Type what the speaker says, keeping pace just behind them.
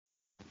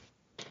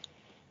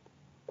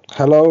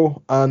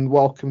Hello and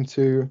welcome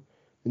to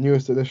the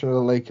newest edition of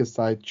the Lakers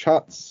Side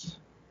Chats.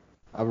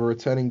 I have a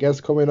returning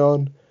guest coming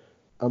on,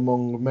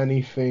 among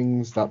many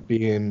things, that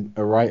being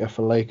a writer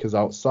for Lakers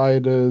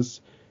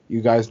Outsiders.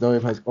 You guys know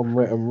him as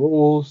Unwritten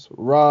Rules.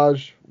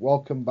 Raj,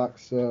 welcome back,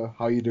 sir.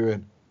 How you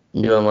doing?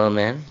 Doing well,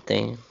 man.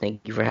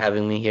 Thank you for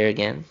having me here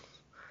again.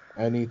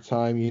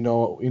 Anytime, I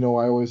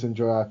always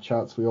enjoy our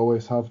chats. We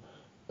always have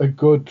a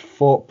good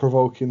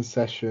thought-provoking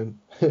session.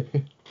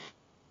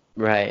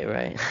 Right,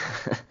 right.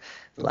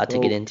 A lot to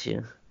get So,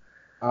 into.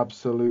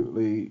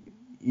 absolutely,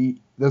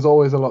 there's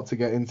always a lot to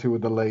get into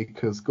with the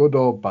Lakers, good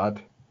or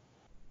bad.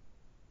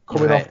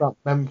 Coming off Right. that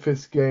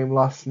Memphis game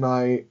last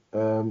night.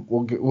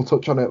 We'll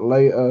touch on it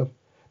later.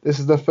 This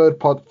is the first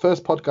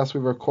podcast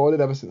we've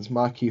recorded ever since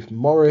Markieff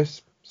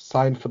Morris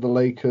signed for the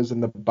Lakers in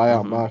the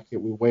buyout hmm market.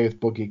 We waived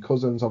Boogie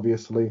Cousins,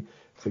 obviously,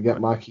 to get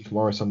Markieff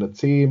Morris on the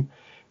team.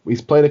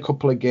 We've played a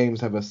couple of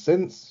games ever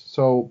since.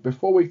 So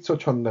before we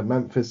touch on the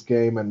Memphis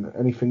game and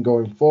anything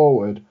going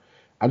forward,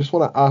 I just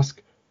want to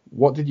ask,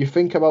 what did you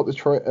think about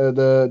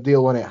the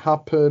deal when it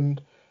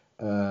happened?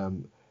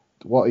 Um,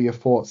 what are your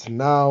thoughts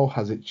now?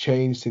 Has it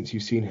changed since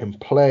you've seen him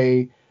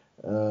play?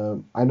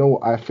 I know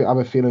I have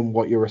a feeling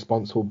what your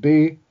response will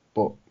be,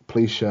 but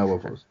please share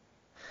with us.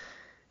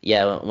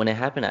 Yeah, when it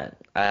happened, I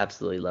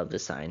absolutely loved the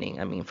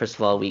signing. I mean, first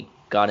of all, we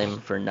got him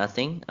for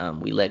nothing.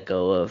 We let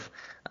go of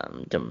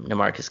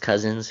DeMarcus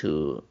Cousins,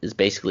 who is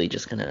basically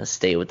just gonna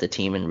stay with the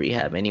team in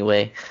rehab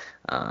anyway.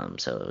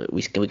 So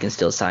we can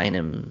still sign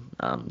him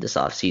this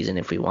offseason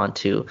if we want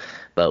to,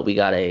 but we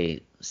got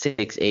a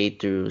 6'8"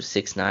 through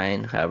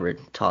 6'9", however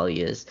tall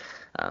he is,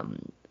 um,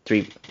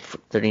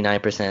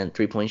 39%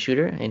 three-point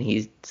shooter, and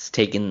he's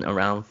taken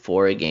around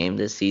four a game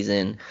this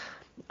season.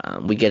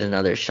 We get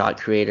another shot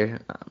creator,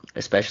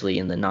 especially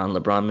in the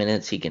non-LeBron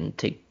minutes. He can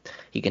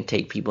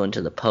take people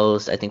into the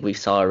post. I think we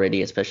saw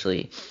already,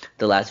 especially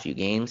the last few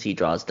games, he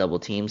draws double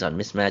teams on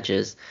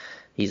mismatches.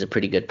 He's a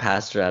pretty good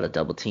passer out of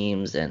double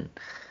teams, and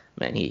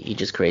man, he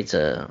just creates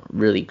a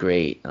really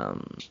great,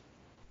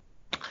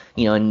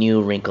 a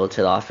new wrinkle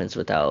to the offense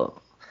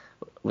without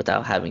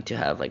having to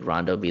have like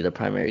Rondo be the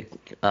primary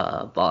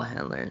ball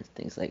handler and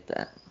things like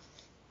that.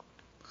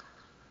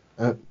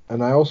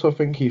 And I also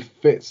think he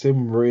fits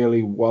in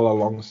really well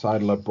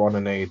alongside LeBron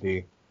and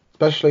AD,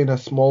 especially in a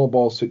small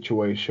ball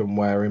situation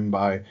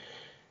whereby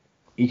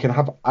you can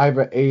have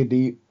either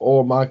AD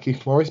or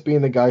Markieff Morris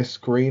being the guy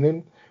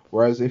screening.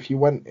 Whereas if you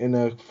went in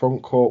a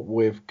front court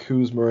with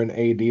Kuzma and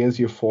AD as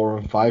your 4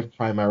 and 5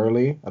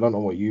 primarily, I don't know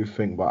what you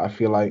think, but I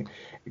feel like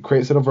it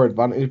creates another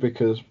advantage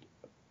because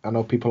I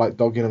know people like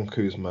dogging on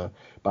Kuzma,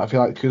 but I feel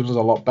like Kuzma's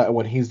a lot better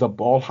when he's the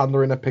ball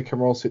handler in a pick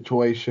and roll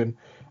situation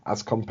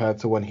as compared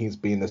to when he's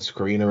being the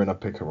screener in a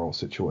pick and roll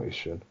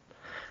situation.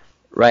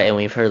 Right, and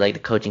we've heard like the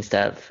coaching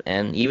staff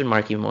and even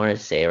Marky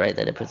Morris say, right,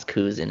 that it puts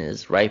Kuz in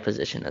his right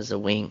position as a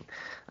wing.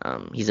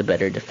 He's a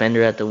better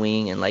defender at the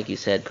wing, and like you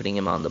said, putting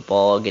him on the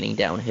ball, getting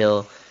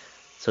downhill,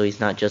 so he's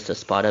not just a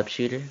spot up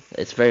shooter.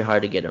 It's very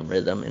hard to get in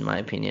rhythm, in my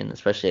opinion,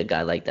 especially a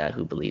guy like that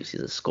who believes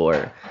he's a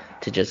scorer,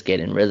 to just get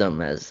in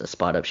rhythm as a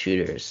spot up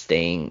shooter,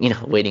 staying,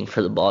 waiting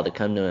for the ball to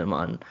come to him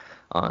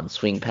on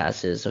swing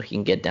passes so he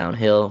can get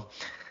downhill.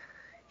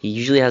 He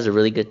usually has a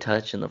really good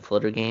touch in the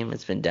floater game.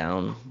 It's been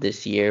down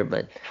this year,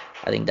 but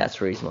I think that's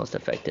where he's most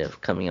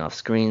effective, coming off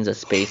screens, a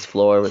space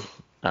floor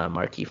with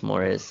Markieff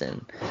Morris,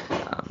 and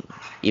um,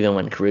 even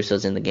when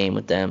Caruso's in the game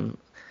with them.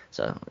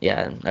 So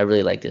yeah, I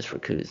really like this for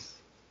Kuz.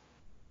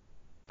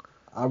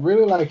 I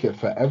really like it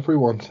for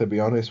everyone, to be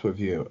honest with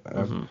you.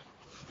 hmm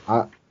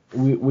I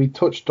we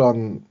touched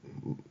on,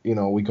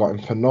 we got him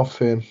for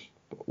nothing.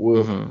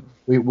 We hmm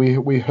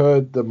we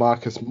heard the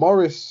Marcus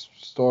Morris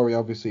story.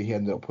 Obviously, he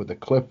ended up with the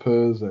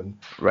Clippers and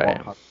what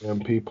Right, have you,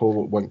 and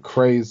people went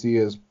crazy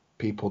as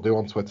people do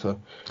on Twitter.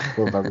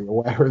 We're very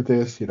aware of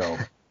this.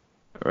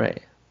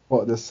 right.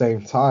 But at the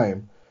same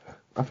time,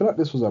 I feel like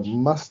this was a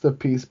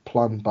masterpiece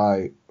planned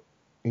by,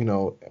 you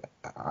know,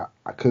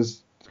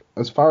 because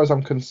as far as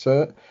I'm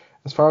concerned,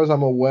 as far as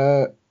I'm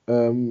aware,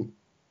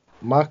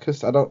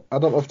 Marcus, I don't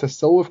know if they're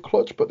still with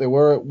Clutch, but they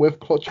were with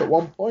Clutch at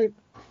one point,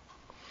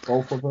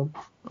 both of them.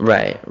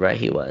 Right, right,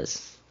 he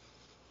was.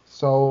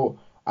 So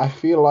I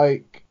feel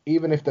like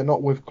even if they're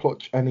not with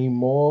Clutch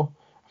anymore,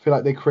 I feel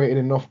like they created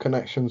enough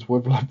connections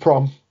with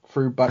LeBron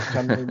through back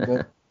channeling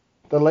that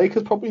the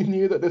Lakers probably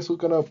knew that this was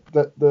gonna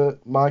that the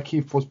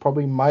Markieff was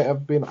probably might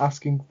have been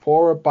asking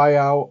for a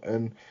buyout,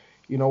 and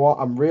you know what?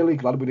 I'm really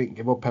glad we didn't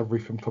give up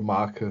everything for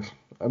Marcus.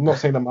 I'm not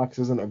saying that Marcus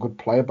isn't a good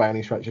player by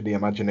any stretch of the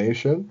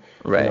imagination.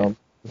 Right,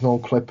 There's no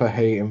Clipper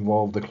hate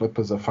involved. The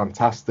Clippers are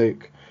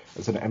fantastic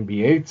as an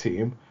NBA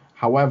team.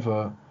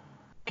 However,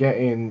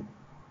 getting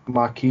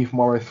Markieff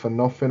Morris for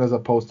nothing as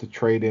opposed to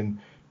trading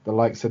the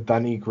likes of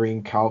Danny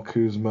Green, Kyle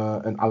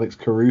Kuzma, and Alex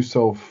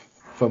Caruso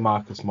for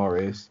Marcus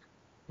Morris,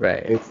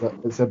 right.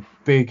 it's a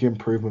big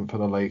improvement for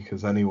the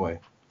Lakers anyway.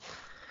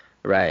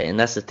 Right, and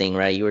that's the thing,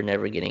 right? You were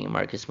never getting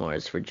Marcus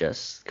Morris for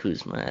just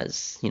Kuzma,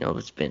 as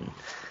it's been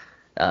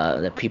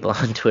that people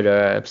on Twitter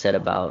are upset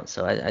about.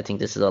 So I think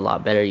this is a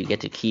lot better. You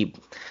get to keep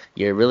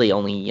your really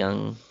only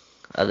young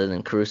other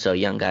than Caruso,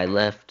 young guy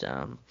left.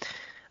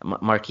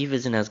 Markieff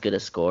isn't as good a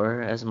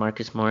scorer as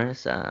Marcus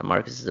Morris.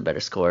 Marcus is a better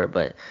scorer,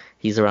 but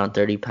he's around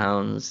 30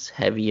 pounds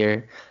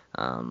heavier.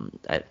 Um,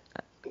 I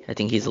I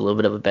think he's a little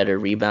bit of a better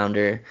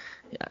rebounder.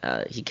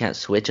 He can't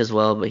switch as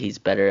well, but he's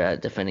better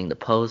at defending the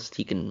post.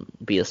 He can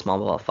be a small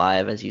ball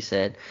five, as you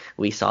said.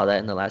 We saw that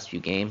in the last few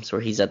games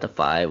where he's at the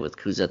five with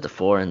Kuz at the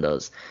four in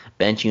those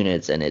bench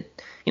units, and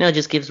it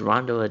just gives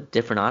Rondo a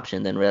different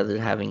option than rather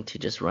than having to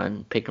just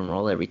run pick and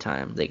roll every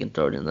time. They can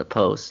throw it in the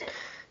post,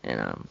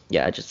 and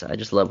yeah, I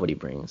just love what he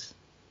brings.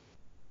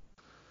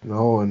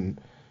 No, and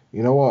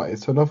you know what?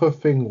 It's another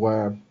thing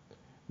where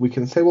we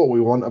can say what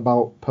we want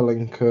about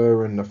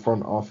Palinka and the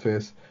front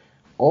office.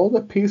 All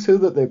the pieces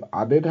that they've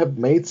added have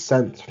made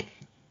sense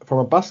from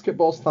a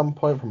basketball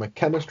standpoint, from a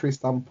chemistry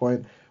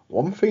standpoint.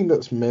 One thing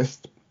that's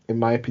missed, in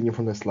my opinion,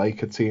 from this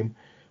Laker team,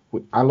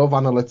 I love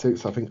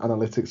analytics. I think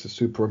analytics are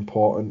super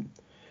important,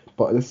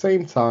 but at the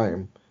same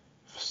time,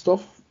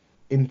 stuff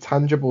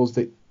intangibles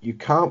that you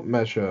can't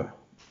measure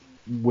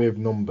with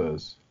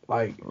numbers.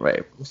 Like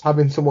Right. just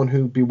having someone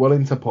who'd be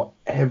willing to put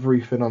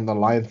everything on the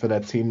line for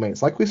their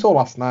teammates, like we saw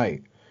last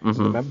night in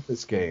the Hmm.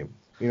 Memphis game.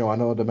 I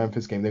know the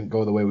Memphis game didn't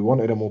go the way we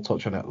wanted, and we'll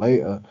touch on it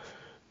later.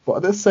 But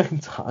at the same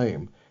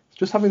time,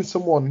 just having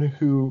someone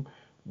who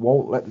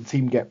won't let the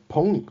team get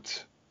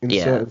punked in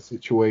Yeah. certain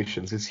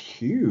situations is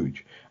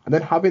huge. And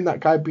then having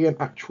that guy be an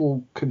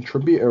actual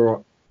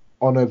contributor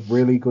on a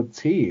really good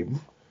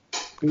team,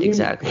 being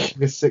Exactly.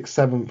 the sixth,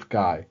 seventh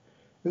guy,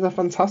 is a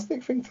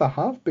fantastic thing to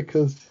have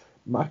because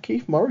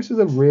Keith Morris is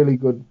a really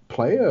good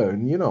player,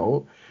 and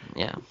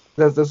Yeah.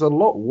 there's a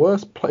lot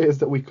worse players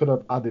that we could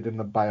have added in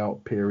the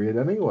buyout period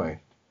anyway.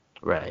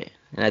 Right.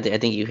 And I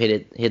think you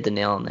hit the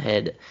nail on the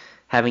head.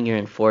 Having your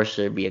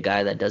enforcer be a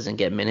guy that doesn't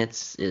get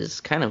minutes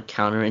is kind of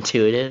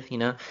counterintuitive.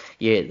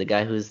 The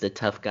guy who's the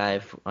tough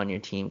guy on your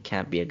team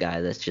can't be a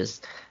guy that's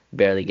just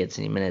barely gets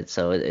any minutes.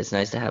 So it's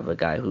nice to have a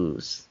guy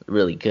who's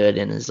really good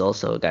and is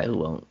also a guy who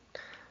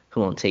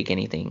won't take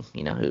anything,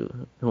 who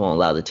won't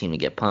allow the team to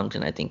get punked.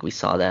 And I think we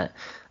saw that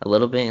a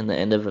little bit in the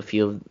end of a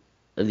few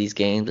of these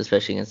games,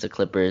 especially against the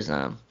Clippers.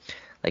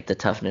 Like the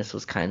toughness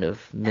was kind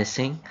of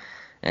missing.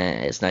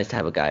 And it's nice to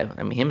have a guy.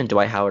 I mean, him and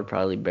Dwight Howard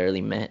probably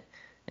barely met,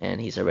 and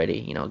he's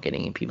already,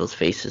 getting in people's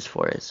faces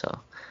for it. So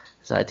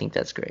I think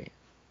that's great.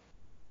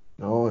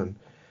 No, and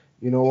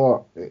you know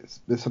what?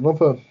 It's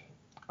another.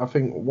 I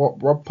think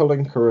what Rob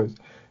Pelinka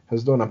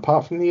has done,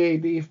 apart from the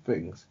AD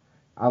things,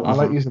 I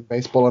like Hmm. using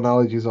baseball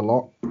analogies a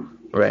lot.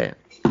 Right.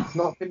 It's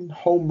not been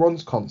home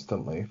runs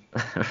constantly.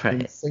 It's been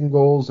Right.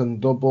 singles and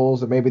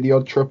doubles and maybe the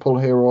odd triple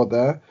here or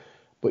there.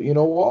 But you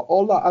know what?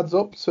 All that adds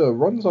up to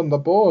runs on the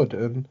board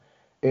and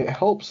it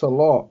helps a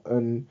lot.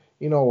 And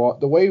you know what?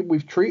 The way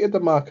we've treated the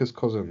Marcus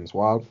Cousins,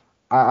 while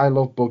I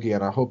love Boogie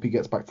and I hope he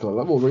gets back to the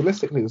level,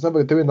 realistically, he's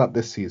never doing that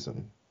this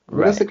season. Right.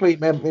 Realistically,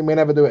 he may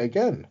never do it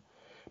again.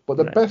 But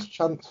the Right. best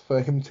chance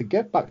for him to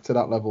get back to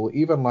that level,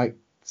 even like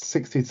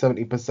 60,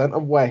 70%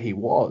 of where he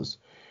was,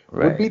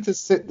 would Right. be to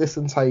sit this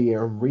entire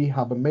year and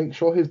rehab and make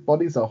sure his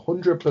body's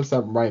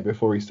 100% right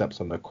before he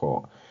steps on the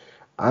court.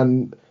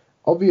 And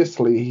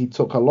obviously, he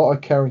took a lot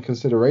of care and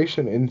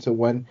consideration into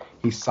when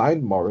he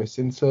signed Morris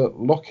into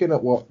looking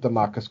at what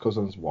DeMarcus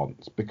Cousins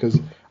wants. Because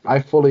I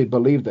fully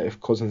believe that if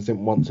Cousins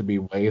didn't want to be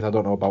waived, I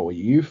don't know about what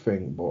you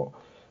think, but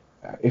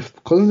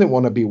if Cousins didn't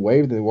want to be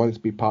waived and they wanted to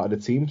be part of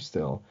the team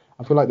still,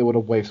 I feel like they would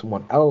have waived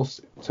someone else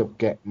to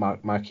get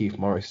Markeith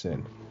Morris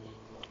in.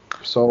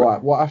 So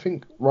what I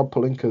think Rob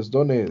Pelinka's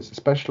done is,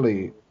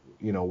 especially,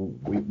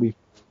 we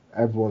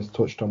everyone's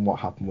touched on what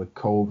happened with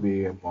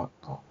Kobe and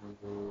whatnot,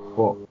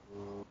 but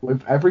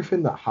with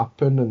everything that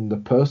happened and the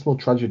personal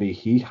tragedy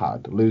he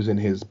had, losing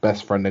his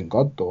best friend and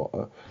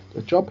goddaughter,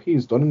 the job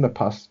he's done in the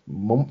past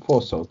month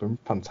or so has been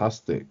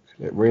fantastic.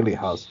 It really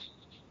has.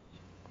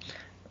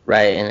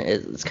 Right. And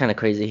it's kind of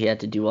crazy he had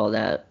to do all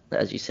that,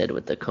 as you said,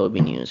 with the Kobe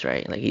news,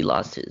 right? Like he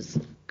lost his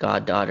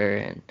goddaughter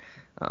and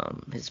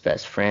his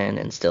best friend,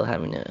 and still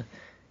having to,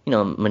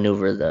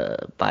 maneuver the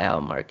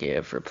buyout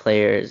market for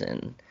players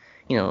and,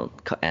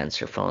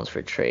 answer phones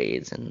for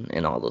trades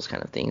and all those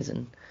kind of things.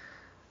 And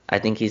I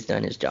think he's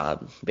done his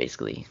job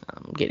basically,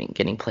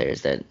 getting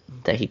players that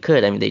he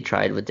could. I mean, they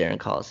tried with Darren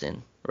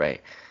Collison,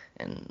 right,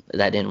 and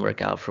that didn't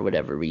work out for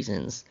whatever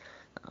reasons.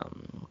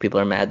 People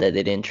are mad that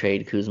they didn't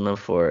trade Kuzma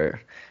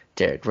for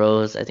Derrick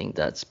Rose. I think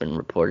that's been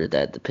reported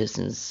that the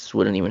Pistons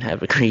wouldn't even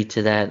have agreed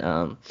to that.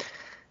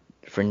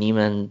 For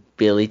Neiman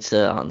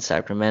Bjelica on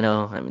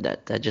Sacramento, I mean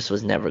that just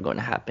was never going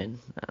to happen.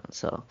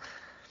 So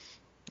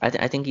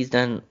I think he's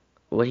done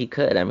what he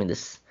could. I mean,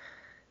 this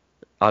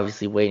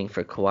obviously waiting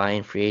for Kawhi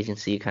in free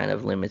agency kind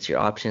of limits your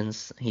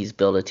options. He's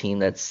built a team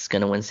that's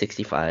going to win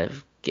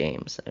 65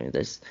 games. I mean,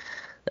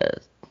 uh,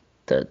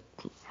 the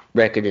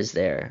record is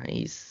there.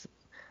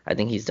 I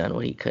think he's done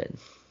what he could.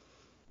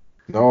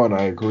 No, and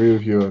I agree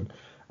with you. And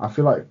I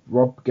feel like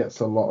Rob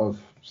gets a lot of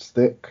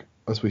stick,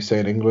 as we say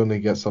in England. He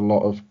gets a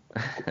lot of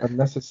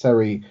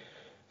unnecessary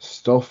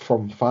stuff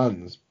from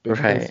fans because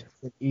Right. he's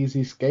an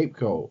easy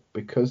scapegoat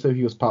because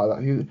he was part of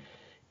that.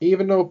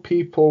 Even though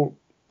people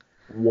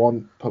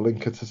want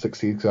Palinka to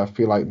succeed because I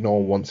feel like no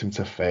one wants him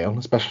to fail,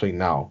 especially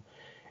now.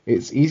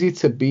 It's easy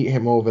to beat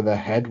him over the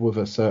head with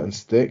a certain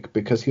stick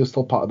because he was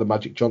still part of the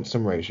Magic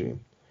Johnson regime.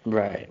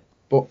 Right.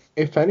 But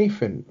if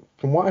anything,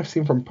 from what I've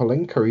seen from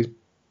Palinka, he's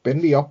been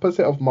the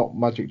opposite of what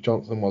Magic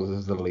Johnson was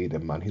as the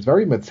leading man. He's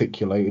very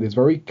meticulous. He's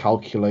very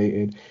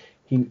calculated.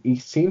 He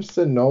seems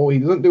to know. He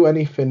doesn't do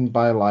anything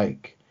by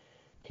like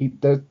he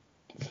there.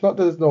 It's not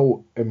that there's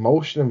no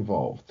emotion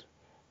involved.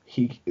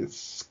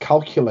 It's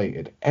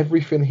calculated.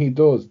 Everything he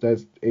does,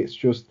 it's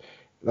just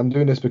I'm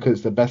doing this because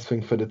it's the best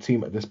thing for the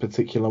team at this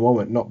particular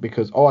moment, not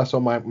because I saw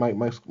Mike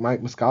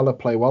Muscala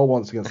play well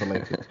once against the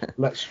Lakers.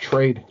 Let's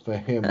trade for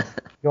him.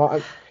 You know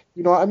what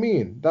you know what I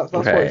mean? That's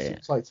what it Right.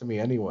 seems like to me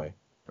anyway.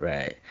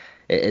 Right.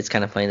 It's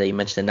kind of funny that you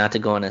mentioned it. Not to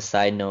go on a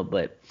side note,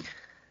 but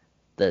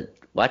the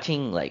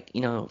watching like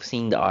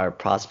seeing our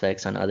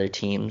prospects on other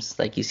teams,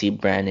 like you see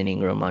Brandon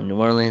Ingram on New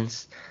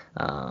Orleans,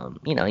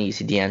 you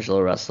see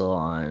D'Angelo Russell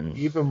on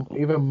Even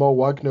Mo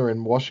Wagner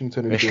in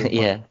Washington who's doing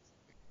yeah, fantastic.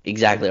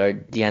 exactly, or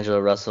D'Angelo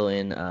Russell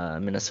in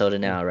Minnesota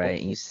now,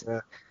 right?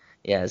 Yeah.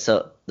 Yeah,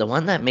 so the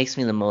one that makes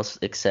me the most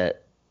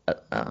upset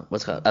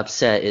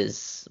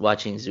is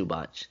watching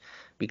Zubac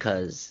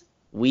because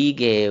we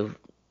gave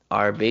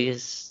our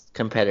biggest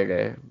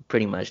competitor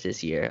pretty much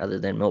this year, other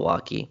than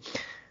Milwaukee,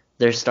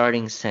 their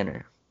starting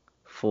center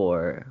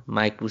for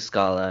Mike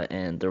Muscala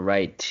and the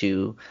right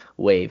to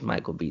waive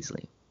Michael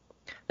Beasley.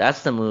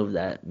 That's the move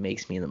that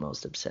makes me the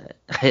most upset.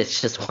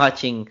 It's just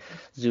watching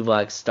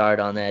Zubac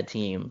start on that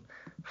team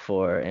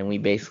and we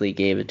basically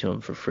gave it to him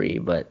for free.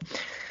 But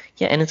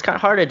yeah, and it's kind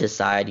of hard to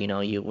decide.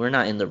 We're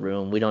not in the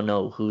room. We don't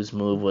know whose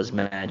move was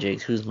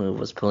Magic's, whose move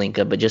was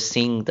Palinka. But just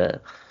seeing the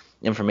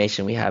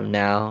information we have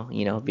now,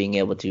 being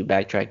able to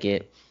backtrack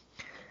it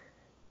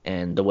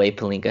and the way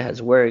Palinka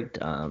has worked,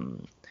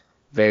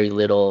 very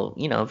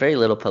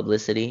little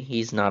publicity.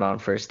 He's not on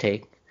First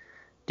Take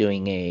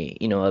doing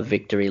a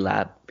victory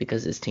lap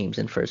because his team's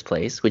in first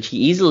place, which he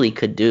easily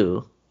could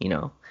do.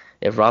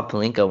 If Rob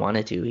Pelinka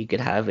wanted to, he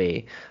could have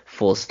a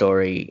full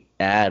story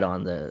ad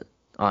on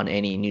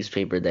any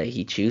newspaper that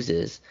he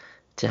chooses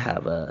to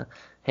have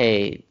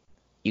hey,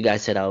 you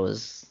guys said I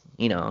was,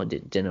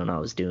 didn't know what I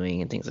was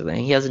doing and things like that.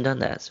 And he hasn't done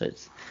that, so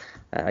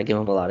I give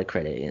him a lot of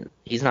credit. And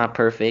he's not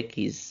perfect.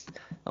 He's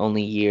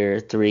only year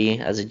 3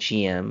 as a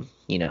GM.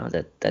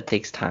 That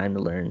takes time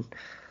to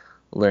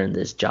learn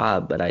this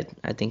job, but I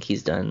think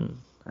he's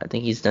done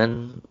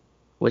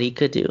what he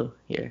could do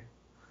here.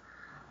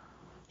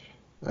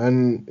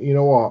 And you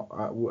know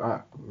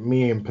what?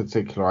 Me in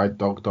particular, I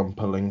dogged on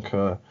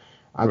Palinka.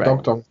 I Right.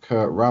 dogged on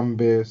Kurt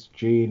Rambis,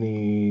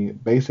 Genie,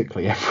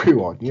 basically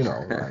everyone,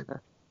 like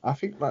I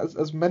think that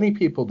as many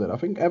people did. I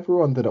think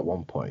everyone did at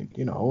one point,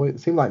 It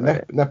seemed like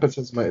Right.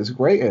 nepotism at its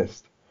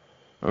greatest.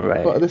 But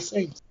at Right. the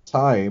same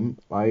time,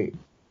 like,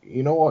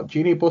 you know what?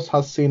 Genie Bus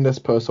has seen this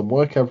person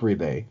work every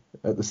day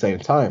at the same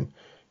time.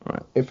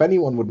 Right. If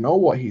anyone would know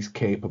what he's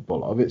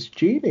capable of, it's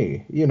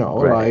Genie,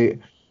 Right. like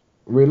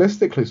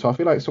realistically. So I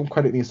feel like some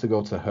credit needs to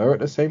go to her at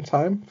the same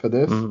time for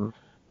this. Hmm.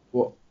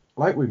 But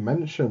like we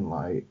mentioned,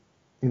 like,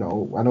 I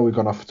know we've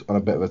gone off on a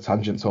bit of a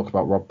tangent talk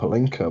about Rob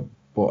Pelinka,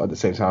 but at the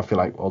same time, I feel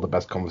like all the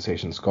best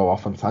conversations go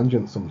off on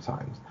tangents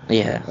sometimes.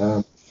 Yeah.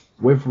 Um,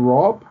 with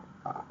Rob,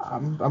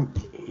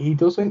 he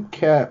doesn't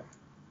care.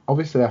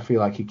 Obviously, I feel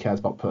like he cares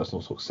about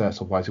personal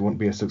success, otherwise, he wouldn't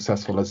be as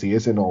successful as he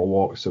is in all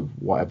walks of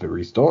whatever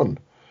he's done.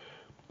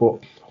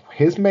 But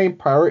his main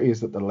priority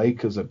is that the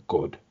Lakers are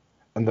good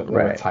and that they're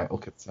a Right. title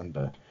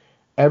contender.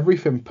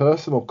 Everything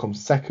personal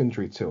comes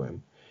secondary to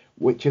him,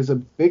 which is a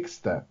big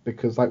step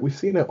because, like, we've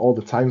seen it all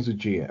the times with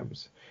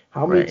GMs.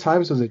 How many Right.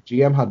 times has a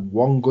GM had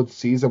one good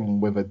season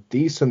with a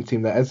decent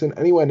team that isn't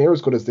anywhere near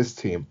as good as this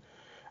team,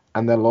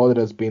 and they're lauded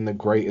as being the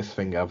greatest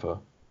thing ever?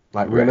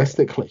 Like, Right.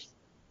 realistically,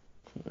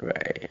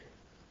 Right.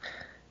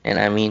 And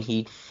I mean,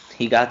 he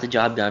got the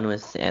job done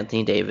with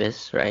Anthony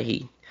Davis, right?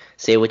 He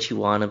say what you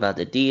want about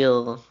the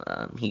deal,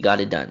 he got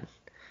it done.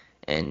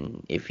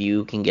 And if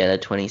you can get a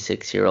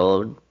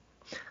 26-year-old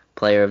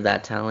player of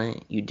that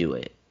talent, you do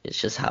it. It's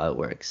just how it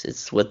works.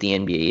 It's what the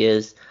NBA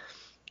is.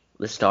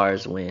 The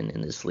stars win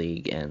in this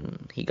league,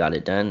 and he got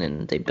it done,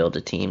 and they built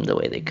a team the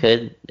way they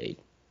could.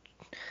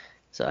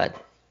 So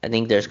I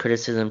think there's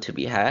criticism to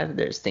be had.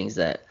 There's things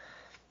that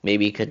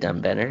maybe he could have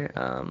done better.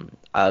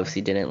 I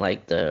obviously didn't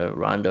like the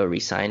Rondo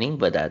re-signing,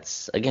 but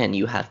that's again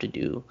you have to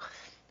do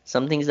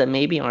some things that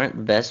maybe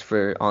aren't best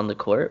for on the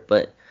court,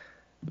 but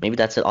maybe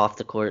that's an off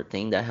the court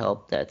thing that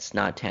helped. That's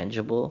not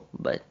tangible,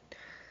 but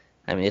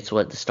I mean it's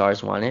what the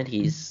Stars wanted.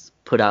 He's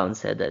put out and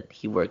said that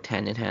he worked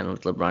hand in hand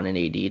with LeBron and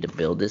AD to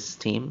build this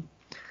team.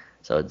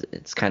 So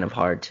it's kind of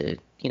hard to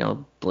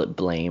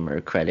blame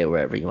or credit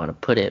wherever you want to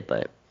put it,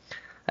 but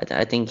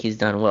I think he's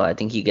done well. I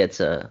think he gets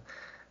a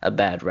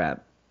bad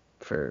rap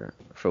for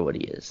what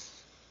he is.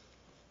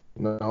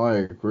 no, I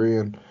agree,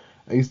 and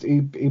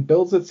he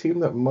builds a team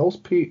that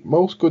most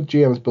good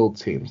GMs build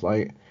teams.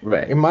 Like,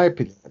 Right. in my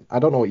opinion, I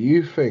don't know what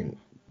you think,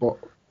 but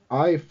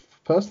I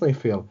personally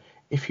feel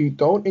if you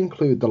don't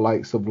include the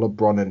likes of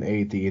LeBron and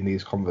AD in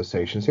these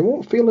conversations, they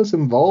won't feel as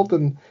involved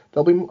and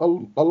they'll be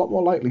a lot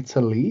more likely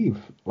to leave.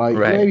 Like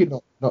Right, maybe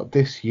not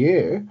this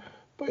year,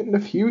 but in the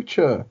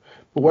future.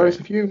 But whereas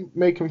right, if you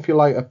make them feel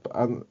like,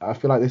 and I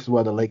feel like this is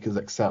where the Lakers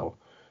excel,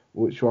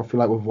 which I feel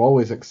like we've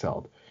always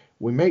excelled.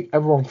 We make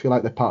everyone feel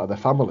like they're part of the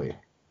family.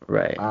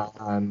 right.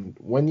 And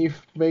when you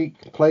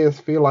make players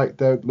feel like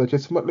they're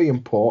legitimately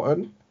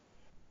important,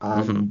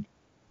 Hmm. and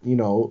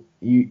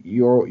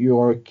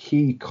you're a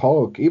key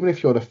cog, even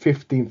if you're the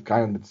 15th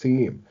guy on the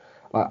team.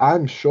 Like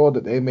I'm sure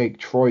that they make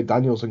Troy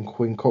Daniels and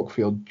Quinn Cook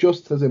feel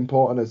just as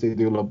important as they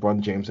do LeBron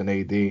James and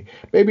AD.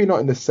 Maybe not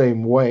in the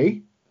same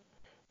way,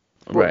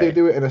 but they Right,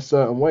 do it in a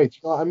certain way. Do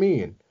you know what I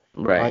mean?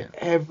 right, Like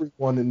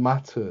everyone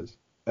matters,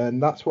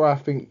 and that's where I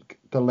think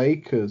the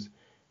Lakers,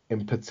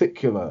 in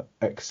particular,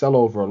 excel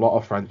over a lot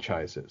of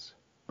franchises.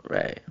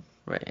 right,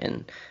 right.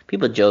 And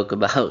people joke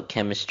about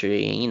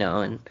chemistry,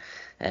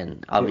 and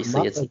It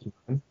obviously it's matters,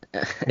 man.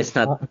 it's It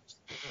not matters.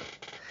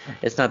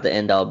 it's not the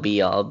end all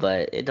be all,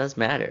 but it does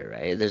matter,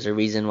 right? There's a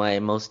reason why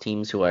most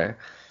teams who are,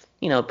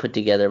 put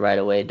together right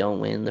away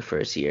don't win the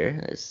first year.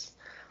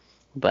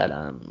 But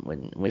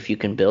when if you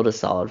can build a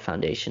solid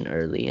foundation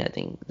early, I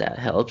think that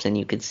helps, and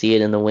you can see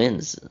it in the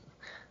wins.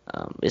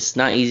 It's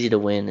not easy to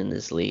win in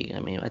this league. I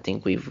mean, I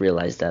think we've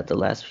realized that the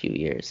last few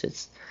years.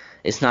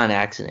 It's not an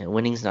accident.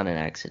 Winning's not an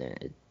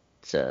accident.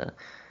 It's a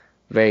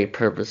very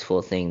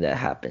purposeful thing that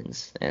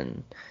happens,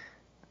 and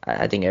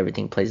I think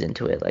everything plays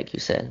into it, like you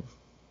said.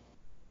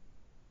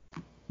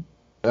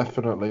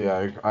 Definitely,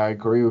 I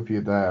agree with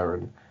you there,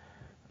 and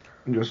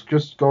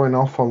just going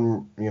off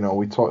on,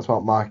 we talked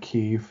about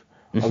Markieff.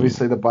 Hmm.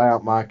 Obviously, the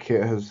buyout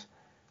market has.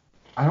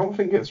 I don't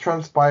think it's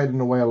transpired in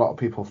the way a lot of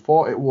people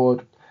thought it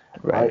would.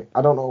 Right.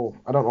 I don't know.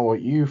 I don't know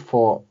what you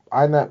thought.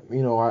 I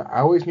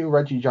always knew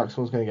Reggie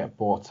Jackson was going to get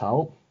bought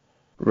out,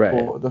 Right.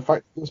 but the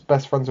fact that he was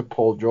best friends with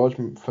Paul George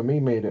for me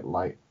made it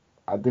like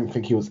I didn't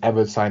think he was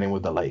ever signing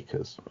with the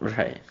Lakers.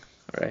 Right.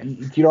 Right.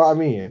 Do you know what I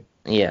mean?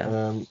 Yeah.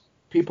 Um,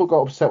 People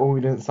got upset when we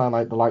didn't sign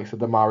like the likes of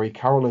Damari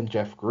Carroll and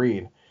Jeff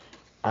Green.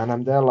 And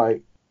I'm there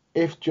like,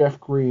 if Jeff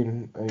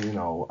Green, and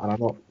I'm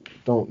not,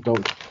 don't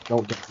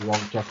get me wrong,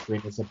 Jeff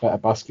Green is a better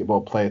basketball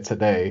player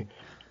today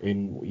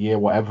in year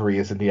whatever he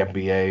is in the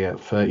NBA at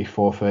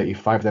 34,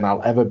 35 than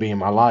I'll ever be in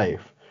my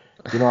life.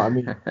 Do you know what I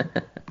mean?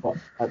 But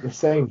at the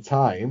same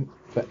time,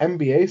 for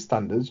NBA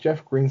standards,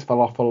 Jeff Green's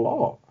fell off a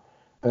lot.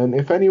 And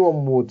if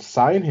anyone would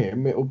sign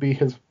him, it would be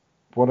his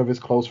one of his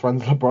close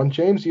friends, LeBron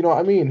James. You know what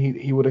I mean?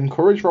 He would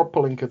encourage Rob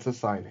Pelinka to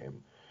sign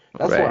him.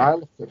 That's what Right. I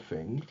look at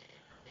things.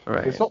 It's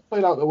Right. not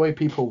played out the way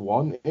people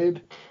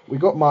wanted. We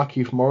got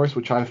Markieff Morris,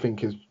 which I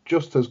think is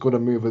just as good a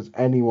move as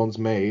anyone's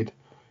made.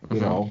 You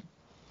Hmm. know,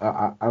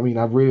 I mean,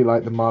 I really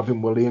like the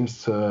Marvin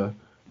Williams to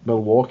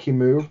Milwaukee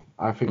move.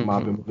 I think Hmm.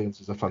 Marvin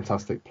Williams is a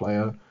fantastic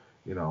player.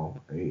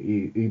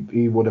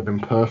 He would have been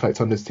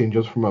perfect on this team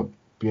just from a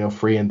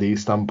 3-and-D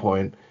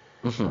standpoint.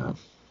 Uh, Hmm.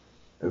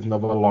 there's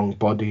another long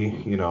body,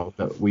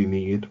 that we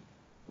need.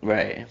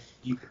 Right.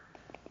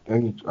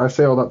 And I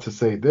say all that to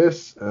say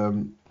this.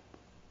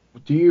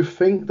 Do you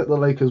think that the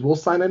Lakers will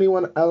sign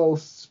anyone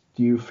else?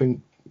 Do you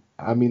think?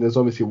 I mean, there's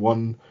obviously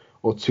one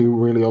or two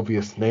really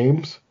obvious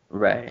names.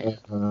 Right.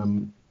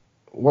 Um,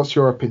 what's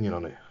your opinion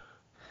on it?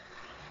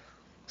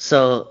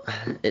 So,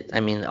 I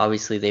mean,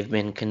 obviously they've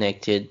been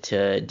connected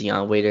to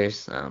Dion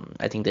Waiters.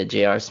 I think the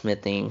J.R.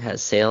 Smith thing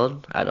has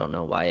sailed. I don't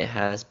know why it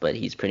has, but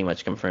he's pretty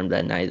much confirmed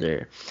that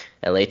neither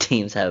LA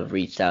teams have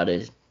reached out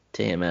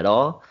to him at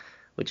all,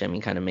 which I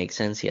mean kind of makes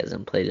sense. He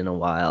hasn't played in a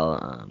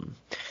while.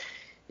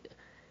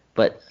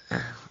 But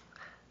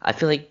I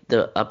feel like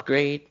the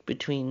upgrade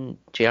between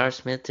J.R.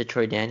 Smith to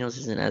Troy Daniels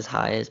isn't as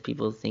high as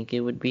people think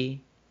it would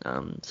be.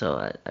 So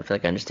I feel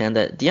like I understand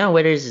that. Dion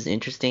Waiters is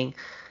interesting.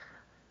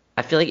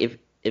 I feel like if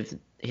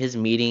his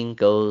meeting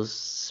goes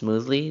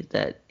smoothly,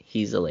 that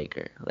he's a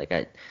Laker.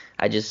 Like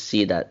I just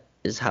see that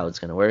is how it's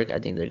gonna work. I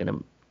think they're gonna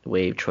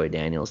waive Troy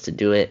Daniels to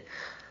do it.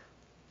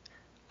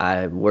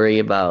 I worry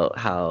about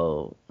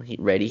how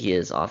ready he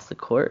is off the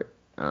court.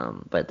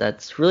 But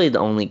that's really the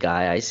only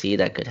guy I see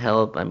that could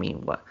help. I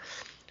mean,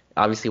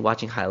 obviously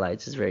watching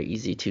highlights is very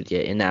easy to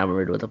get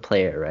enamored with a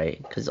player, right?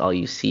 Because all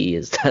you see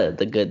is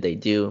the good they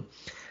do.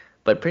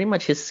 But pretty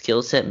much his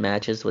skill set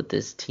matches what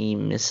this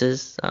team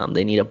misses.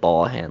 They need a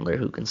ball handler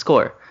who can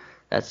score.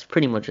 That's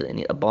pretty much what they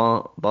need. A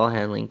ball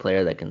handling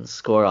player that can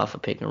score off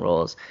of pick and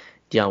rolls.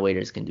 Dion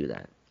Waiters can do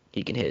that.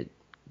 He can hit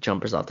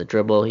jumpers off the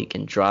dribble. He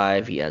can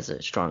drive. He has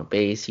a strong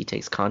base. He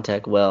takes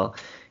contact well.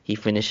 He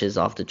finishes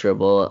off the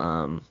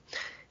dribble.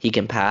 He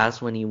can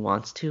pass when he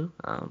wants to.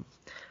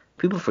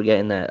 People forget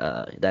in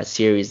that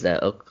series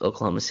that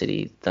Oklahoma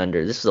City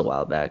Thunder. This was a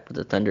while back, but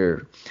the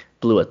Thunder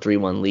blew a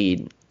 3-1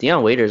 lead.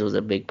 Dion Waiters was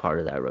a big part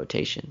of that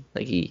rotation.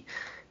 Like he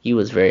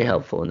was very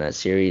helpful in that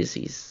series.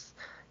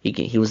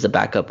 He was the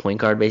backup point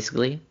guard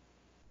basically,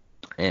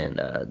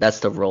 and that's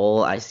the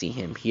role I see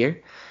him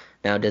here.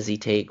 Now, does he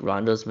take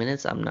Rondo's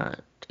minutes? I'm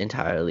not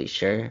entirely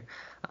sure.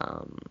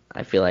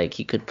 I feel like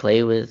he could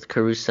play with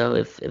Caruso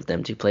if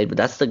them two played, but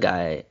that's the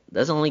guy.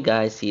 That's the only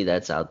guy I see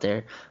that's out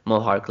there. Mo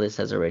Harkless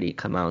has already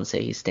come out and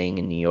say he's staying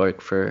in New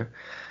York for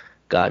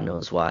God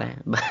knows why.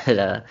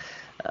 But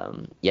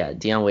yeah,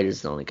 Dion Waiters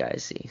is the only guy I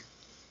see.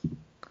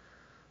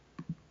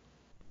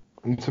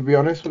 And to be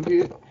honest with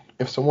you,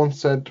 if someone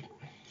said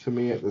to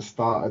me at the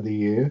start of the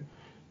year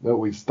that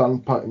we'd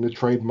stand pat in the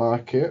trade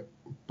market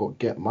but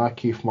get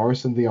Markieff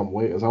Morris and Dion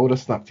Waiters, I would have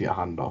snapped your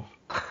hand off.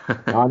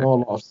 Now, I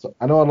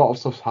know a lot of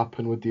stuff's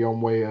happened with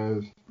Dion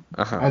Waiters,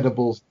 Uh-huh.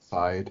 edibles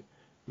aside,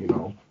 you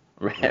know.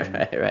 Right, Um,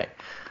 right, right.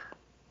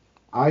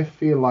 I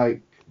feel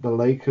like the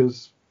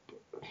Lakers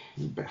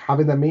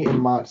having their meeting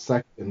March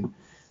 2nd,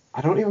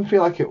 I don't even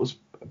feel like it was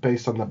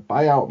based on the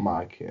buyout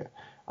market.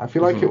 I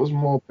feel like it Hmm. was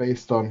more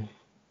based on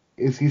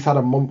is he's had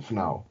a month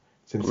now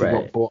since he got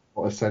Right, bought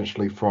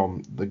essentially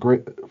from the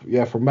great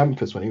from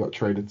Memphis when he got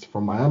traded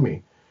from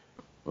Miami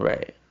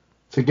right,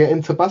 to get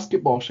into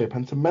basketball shape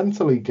and to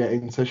mentally get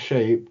into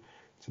shape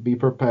to be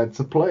prepared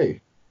to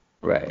play.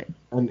 right,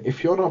 And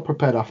if you're not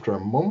prepared after a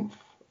month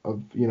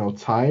of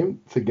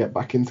time to get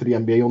back into the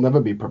NBA, you'll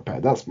never be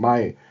prepared. That's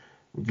my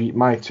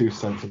 2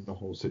 cents in the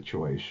whole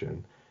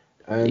situation.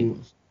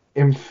 And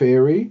in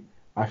theory,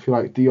 I feel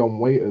like Dion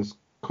Waiters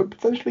could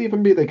potentially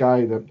even be the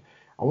guy that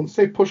I wouldn't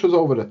say pushes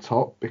over the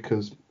top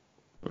because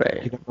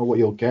right. you don't know what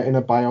you'll get in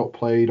a buyout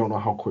player. You don't know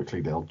how quickly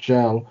they'll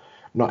gel.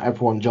 Not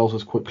everyone gels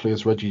as quickly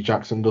as Reggie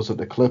Jackson does at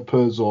the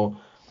Clippers, or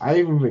I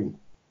even think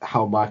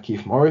how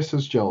Markieff Morris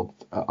has gelled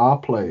at our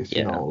place.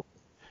 Yeah,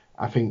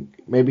 I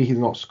think maybe he's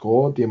not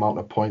scored the amount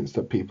of points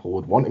that people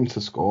would want him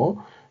to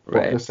score, but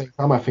at the right, same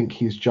time, I think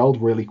he's gelled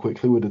really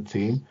quickly with the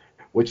team,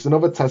 which is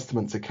another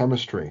testament to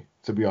chemistry,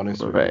 to be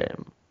honest with you. right,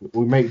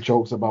 We make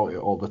jokes about it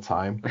all the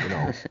time,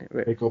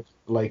 right, pick up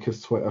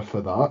Lakers Twitter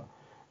for that.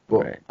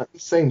 But right, at the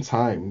same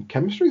time,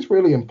 chemistry is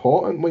really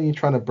important when you're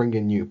trying to bring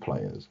in new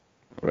players.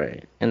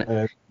 right. And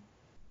Uh,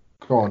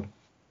 Go on.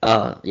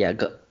 yeah,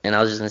 and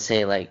I was just gonna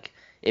say like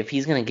if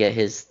he's gonna get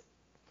his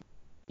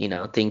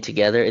thing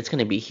together, it's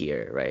gonna be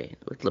here, right?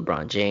 With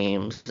LeBron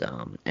James,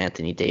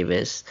 Anthony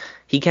Davis.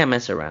 He can't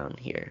mess around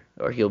here,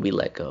 or he'll be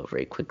let go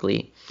very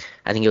quickly.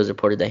 I think it was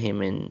reported that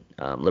him and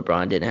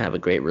LeBron didn't have a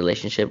great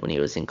relationship when he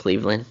was in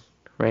Cleveland,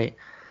 right?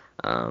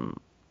 Um,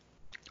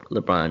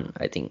 LeBron,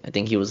 I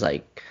think he was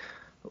like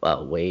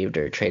waived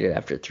or traded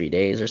after 3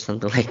 days or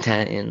something like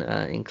that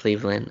in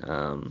Cleveland.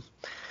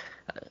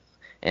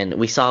 And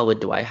we saw with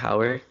Dwight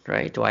Howard,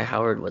 right? Dwight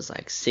Howard was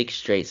like 6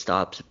 straight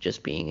stops of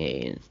just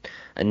being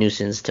a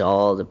nuisance to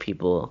all the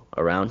people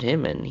around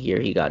him, and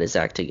here he got his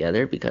act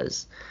together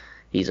because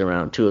he's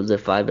around two of the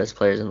five best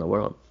players in the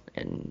world,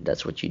 and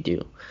that's what you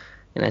do.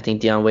 And I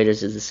think Deion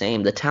Waiters is the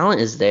same. The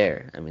talent is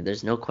there. I mean,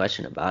 there's no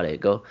question about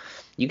it.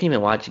 You can even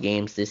watch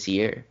games this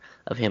year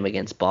of him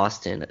against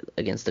Boston,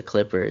 against the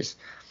Clippers.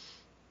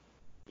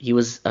 He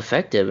was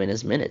effective in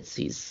his minutes.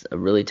 He's a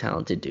really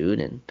talented dude,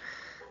 and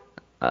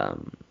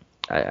um,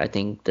 I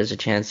think there's a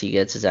chance he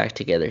gets his act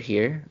together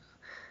here.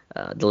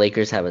 The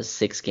Lakers have a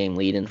 6 game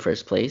lead in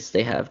first place.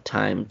 They have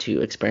time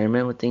to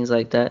experiment with things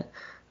like that.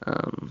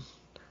 Um,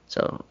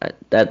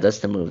 that's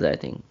the move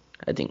that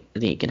I think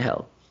he can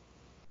help.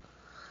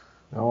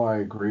 No, I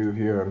agree with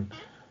you. And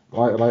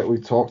like we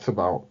talked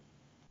about,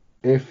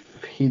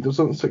 if he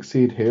doesn't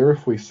succeed here,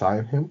 if we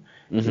sign him,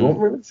 he won't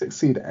Hmm. really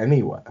succeed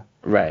anywhere.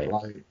 Right.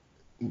 Like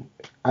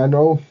I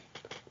know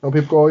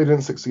people go, oh, he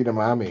didn't succeed in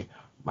Miami.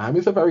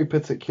 Miami's a very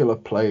particular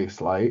place.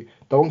 Like,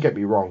 don't get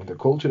me wrong, the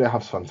culture they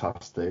have is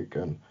fantastic,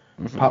 and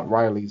Pat Hmm.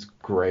 Riley's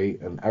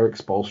great, and Eric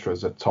Spoelstra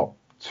is a top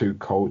two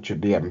coach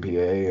at the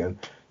NBA, and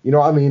you know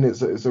what I mean.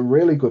 It's a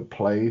really good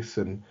place,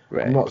 and I'm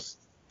Right. not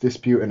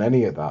disputing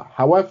any of that.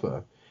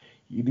 However,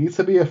 you need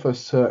to be of a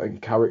certain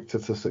character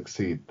to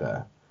succeed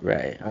there.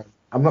 Right. And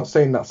I'm not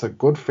saying that's a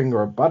good thing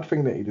or a bad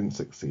thing that he didn't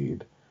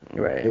succeed.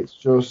 Right. It's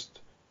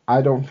just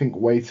I don't think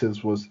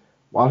Waiters was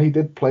while he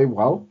did play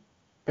well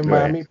in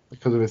Right. Miami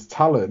because of his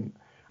talent.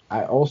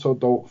 I also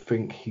don't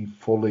think he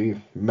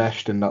fully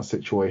meshed in that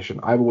situation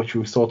either, which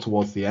we saw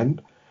towards the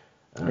end.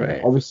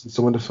 Right. Obviously,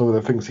 some of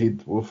the things he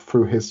were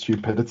through his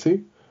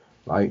stupidity.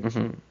 Like,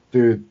 Hmm.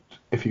 dude,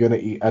 if you're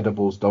gonna eat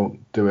edibles, don't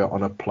do it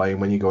on a plane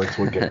when you go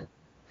into a game.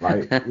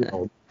 Like,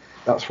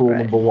 that's rule Right.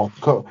 number one.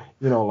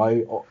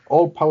 Like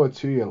all power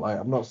to you. Like,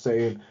 I'm not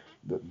saying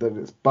that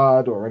it's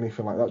bad or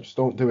anything like that. Just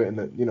don't do it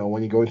in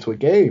when you go into a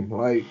game.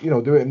 Like,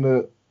 do it in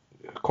the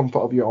comfort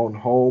of your own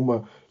home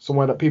or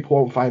somewhere that people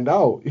won't find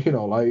out.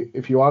 Like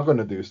if you are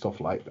gonna do stuff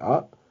like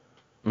that.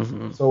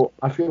 Hmm. So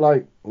I feel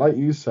like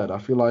you said, I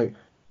feel like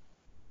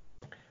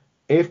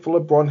if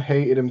LeBron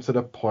hated him to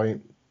the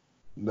point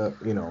that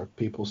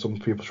some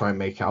people try and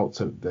make out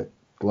to that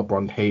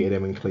LeBron hated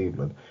him in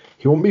Cleveland,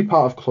 he won't be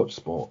part of Clutch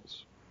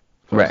Sports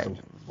first Right.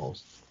 and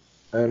foremost.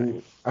 Right.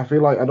 And I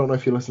feel like I don't know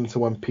if you listened to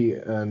when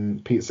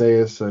Pete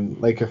Sayers and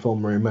Laker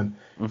Film Room and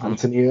Hmm.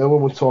 Anthony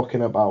Irwin were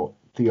talking about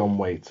Dion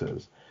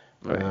Waiters.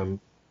 Right.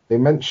 They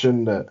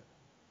mentioned that,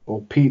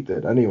 well, Pete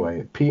did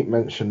anyway. Pete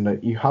mentioned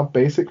that you have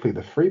basically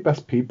the three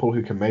best people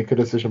who can make a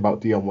decision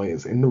about Dion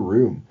Waiters in the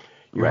room.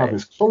 You have Right.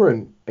 his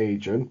current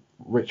agent,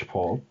 Rich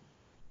Paul.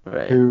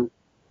 Right. who,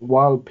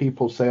 while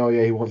people say, oh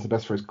yeah, he wants the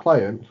best for his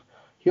client,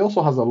 he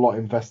also has a lot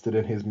invested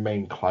in his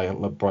main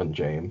client, LeBron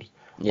James.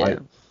 Yeah. Like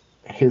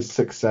his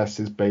success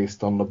is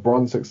based on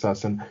LeBron's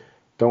success, and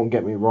don't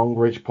get me wrong,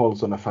 Rich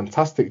Paul's done a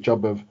fantastic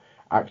job of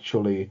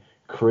actually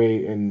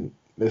creating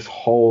this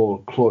whole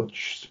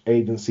clutch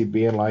agency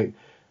being like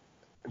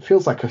it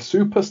feels like a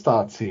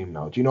superstar team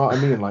now. Do you know what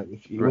I mean? Like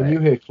when Right. you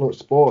hear clutch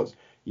sports,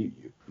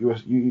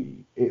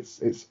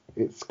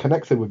 it's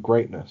connected with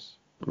greatness.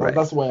 Right.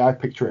 That's the way I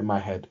picture it in my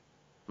head.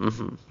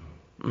 Mhm.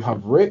 You Mhm.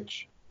 have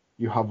Rich,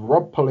 you have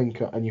Rob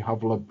Pelinka, and you have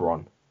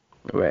LeBron.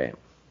 Right.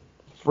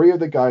 Three of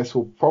the guys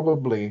who'll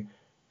probably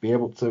be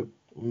able to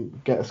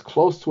get as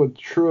close to a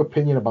true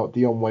opinion about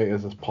Dion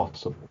Waiters as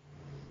possible,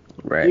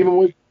 Right. even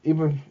with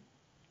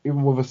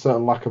even with a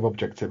certain lack of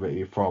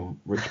objectivity from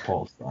Rich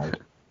Paul's side,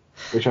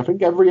 which I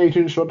think every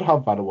agent should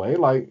have, by the way.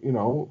 Like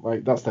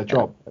like that's their Yeah.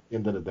 job at the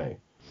end of the day.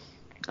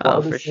 But Oh,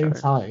 at the for same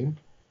sure. time,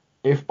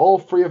 if all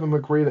three of them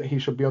agree that he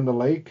should be on the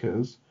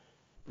Lakers,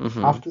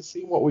 Mhm. after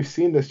seeing what we've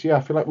seen this year, I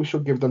feel like we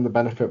should give them the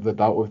benefit of the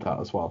doubt with that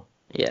as well.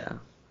 Yeah.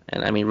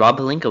 And I mean, Rob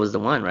Pelinka was the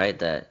one, right,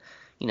 that,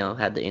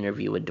 had the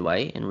interview with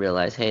Dwight and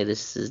realized, hey,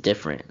 this is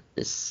different.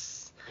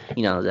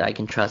 That I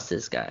can trust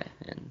this guy.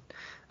 And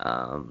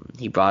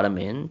he brought him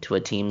in to a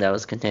team that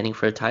was contending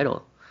for a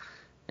title.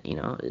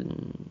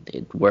 And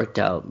it worked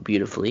out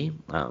beautifully.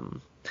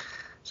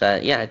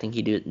 Yeah, I think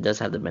does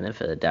have the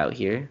benefit of the doubt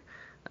here.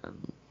 Um,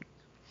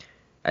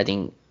 I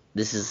think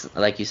this is,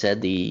 like you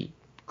said, the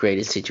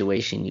greatest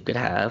situation you could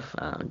have.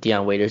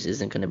 Dion Waiters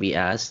isn't going to be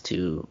asked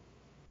to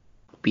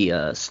be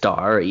a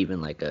star or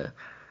even like a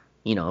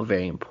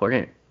very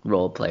important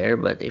role player,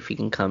 but if he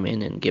can come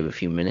in and give a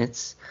few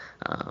minutes,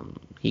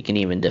 he can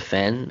even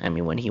defend. I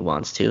mean, when he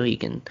wants to, he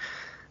can,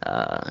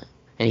 uh,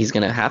 and he's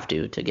gonna have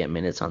to get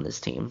minutes on this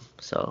team.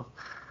 So,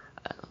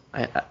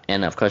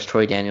 and of course,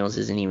 Troy Daniels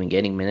isn't even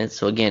getting minutes.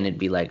 So again, it'd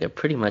be like a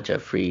pretty much a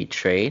free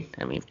trade.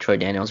 I mean, Troy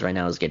Daniels right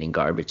now is getting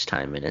garbage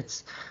time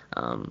minutes.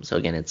 So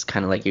again, it's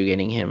kind of like you're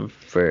getting him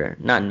for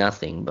not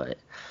nothing, but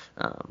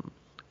um,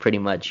 pretty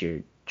much you're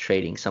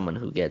trading someone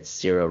who gets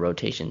zero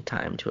rotation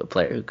time to a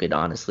player who could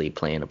honestly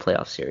play in a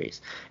playoff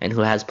series and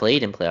who has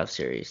played in playoff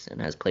series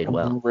and has played And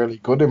well. been really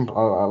good in,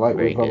 I like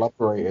Very we've good.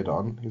 elaborated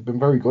on. He's been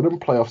very good in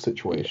playoff Yeah,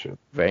 situations.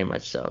 very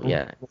much so. And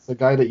Yeah. it's a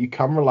guy that you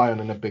can rely on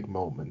in a big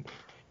moment.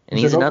 And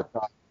He's he's another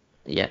another.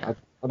 guy. Yeah.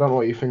 I don't know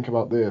what you think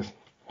about this.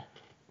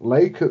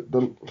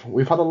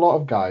 We've had a lot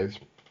of guys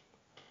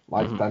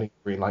like Hmm. Danny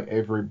Green, like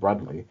Avery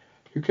Bradley,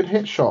 who can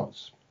hit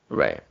shots.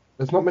 Right.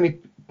 There's not many.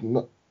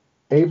 Not,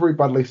 Avery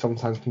Bradley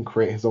sometimes can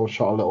create his own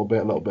shot a little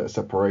bit of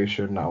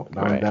separation now and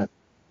Right. then.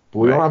 But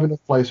we don't Right. have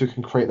enough players who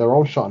can create their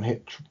own shot and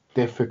hit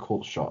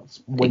difficult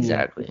shots when you need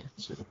Exactly.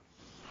 to.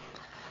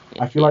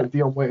 I feel Yeah. like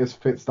Dion Waiters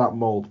fits that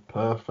mold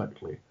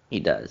perfectly.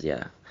 He does,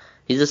 yeah.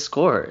 He's a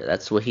scorer.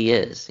 That's what he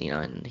is,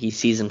 and he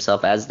sees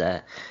himself as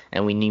that.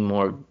 And we need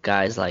more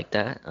guys like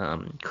that.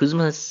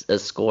 Kuzma's a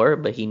scorer,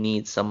 but he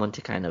needs someone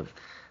to kind of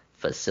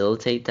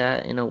facilitate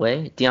that in a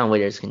way. Dion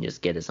Waiters can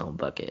just get his own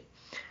bucket.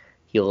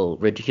 He'll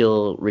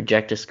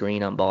reject a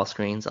screen on ball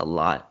screens a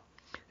lot.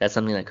 That's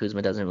something that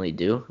Kuzma doesn't really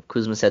do.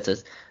 Kuzma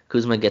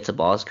gets a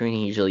ball screen,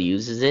 he usually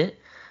uses it.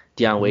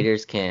 Dion Hmm.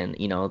 Waiters can,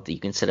 you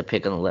can set a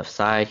pick on the left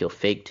side. He'll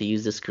fake to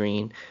use the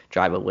screen,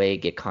 drive away,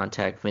 get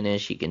contact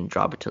finish. He can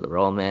drop it to the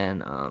roll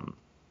man.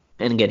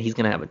 And again, he's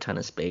gonna have a ton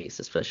of space,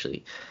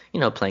 especially,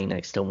 playing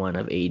next to one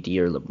of AD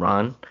or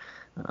LeBron.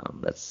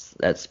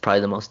 That's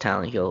probably the most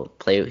talent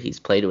he's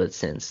played with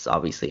since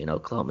obviously in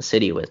Oklahoma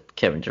City with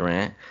Kevin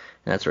Durant,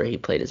 and that's where he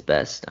played his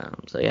best.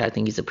 So yeah, I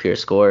think he's a pure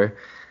scorer.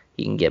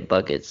 He can get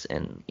buckets,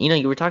 and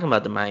you were talking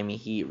about the Miami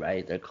Heat,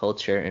 right? Their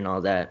culture and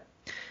all that.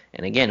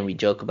 And again, we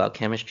joke about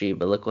chemistry,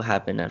 but look what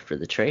happened after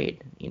the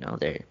trade.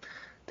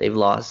 They've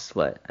lost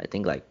what I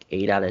think like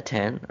 8 out of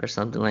 10 or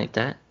something like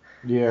that.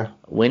 Yeah,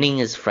 Winning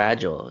is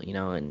fragile,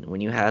 and when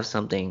you have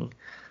something,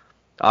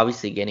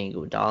 obviously getting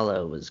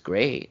Iguodala was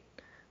great,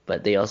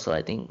 but they also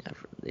I think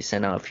they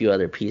sent out a few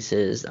other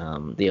pieces.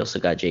 They also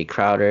got Jay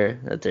Crowder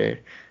that they're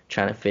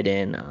trying to fit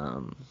in.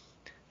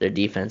 Their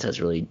defense has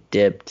really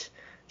dipped,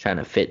 trying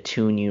to fit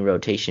two new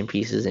rotation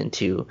pieces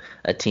into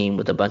a team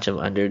with a bunch of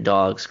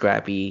underdog,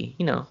 scrappy,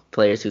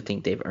 players who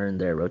think they've earned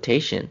their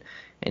rotation,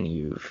 and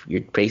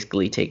you're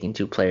basically taking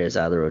two players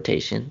out of the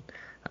rotation.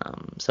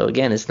 So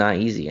again, it's not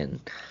easy, and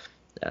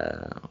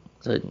uh,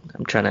 so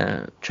I'm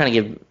trying to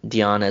give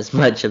Dion as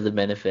much of the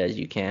benefit as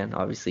you can.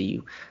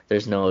 Obviously,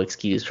 there's no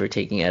excuse for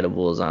taking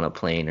edibles on a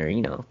plane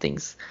or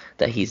things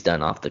that he's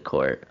done off the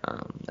court.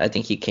 I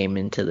think he came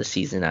into the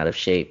season out of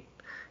shape,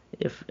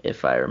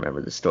 if I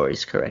remember the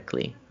stories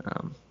correctly.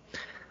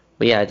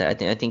 But yeah,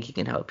 I think he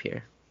can help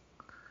here.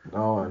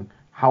 no, and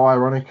how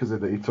ironic is it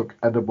that he took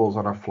edibles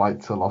on a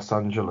flight to Los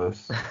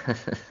Angeles,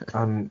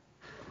 and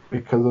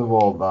because of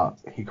all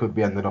that, he could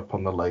be ending up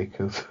on the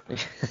Lakers.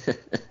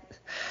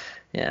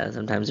 Yeah,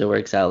 sometimes it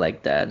works out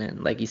like that,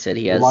 and like you said,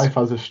 he has. Life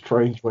has a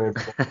strange way of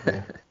getting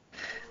you.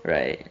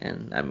 Right,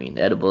 and I mean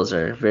edibles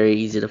are very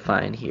easy to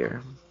find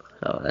here,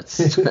 so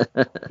that's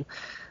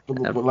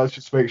But let's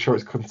just make sure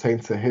it's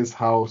contained to his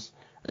house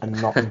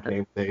and not on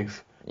game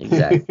days.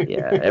 Exactly.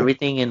 Yeah.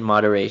 Everything in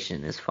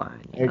moderation is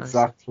fine, you know.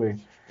 Exactly.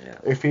 Yeah.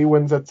 If he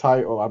wins a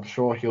title, I'm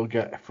sure he'll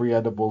get free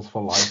edibles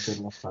for life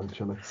in Los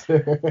Angeles.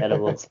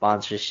 Edible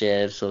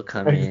sponsorships will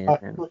come in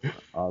and Exactly.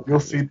 all You'll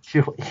kinds of.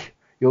 see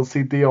you'll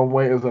see Dion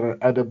Waiters on an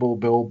edible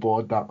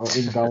billboard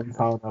in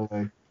downtown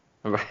LA.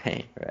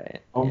 Right, right.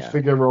 On Yeah.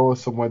 Figueroa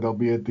somewhere there'll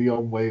be a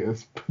Dion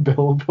Waiters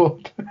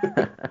billboard.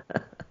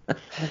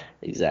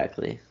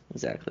 Exactly.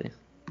 Exactly.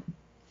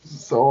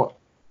 So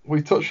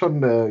we touched on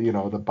the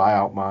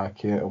buyout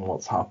market and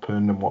what's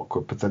happened and what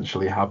could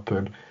potentially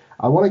happen.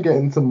 I want to get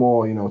into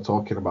more,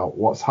 talking about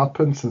what's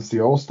happened since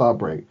the All-Star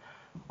break.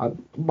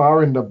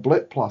 Barring the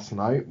blip last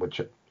night, which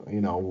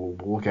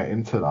we'll get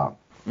into that.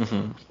 Hmm. I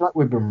feel like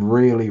we've been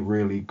really,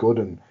 really good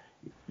and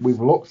we've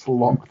looked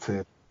locked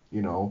in.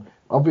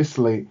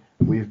 Obviously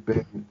we've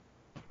been.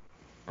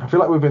 I feel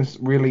like we've been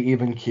really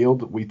even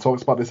keeled. We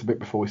talked about this a bit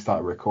before we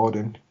started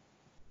recording.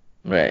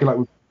 I feel Right. like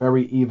we're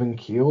very even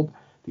keeled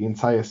the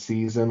entire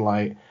season.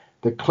 Like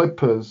the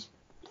Clippers,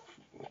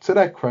 to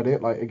their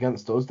credit, like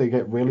against us, they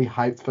get really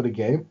hyped for the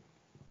game.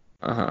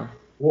 Uh-huh.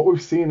 What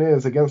we've seen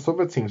is against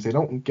other teams, they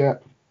don't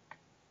get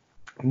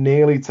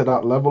nearly to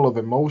that level of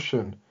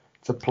emotion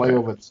to play Right.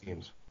 over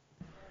teams.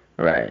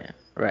 Right.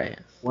 Right.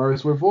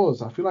 Whereas with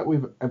us, I feel like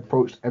we've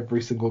approached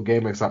every single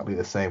game exactly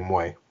the same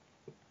way,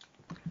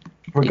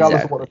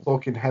 regardless of what the Exactly.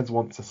 talking heads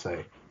want to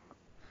say.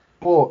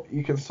 But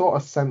you can sort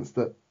of sense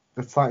that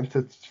they're starting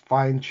to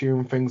fine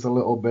tune things a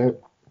little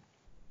bit.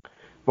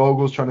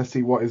 Vogel's trying to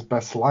see what his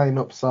best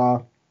lineups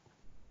are,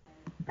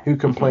 who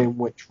can play Hmm. in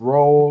which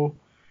role,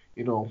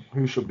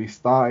 who should be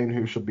starting,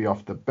 who should be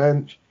off the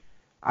bench.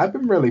 I've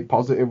been really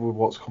positive with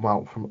what's come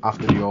out from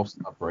after the All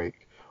Star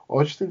break,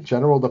 or just in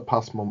general the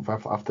past month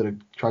after the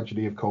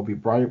tragedy of Kobe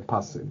Bryant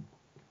passing.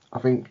 I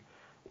think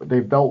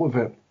they've dealt with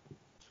it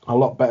a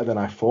lot better than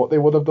I thought they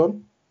would have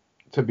done,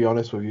 to be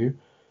honest with you.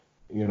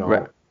 You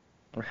Right.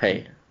 know,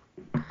 Right.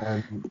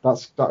 and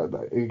that's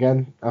that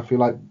again. I feel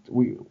like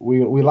we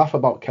laugh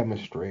about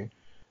chemistry.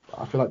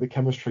 I feel like the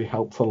chemistry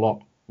helps a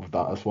lot with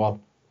that as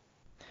well.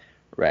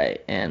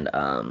 Right. And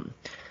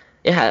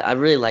yeah, I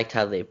really liked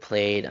how they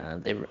played.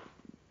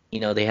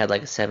 They had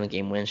like a 7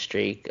 game win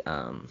streak.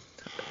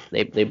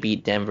 They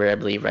beat Denver, I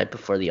believe, right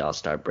before the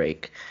All-Star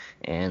break,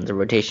 and the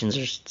rotations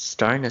are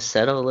starting to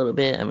settle a little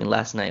bit. I mean,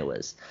 last night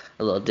was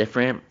a little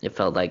different. It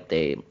felt like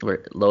they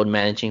were load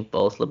managing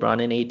both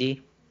LeBron and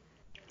AD.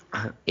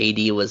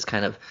 AD was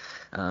kind of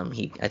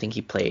I think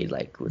he played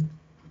like with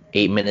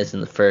 8 minutes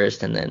in the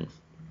first, and then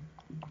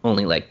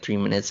only like 3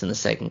 minutes in the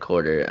second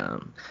quarter.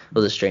 It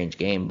was a strange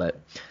game, but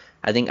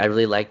I think I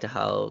really liked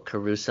how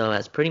Caruso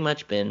has pretty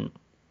much been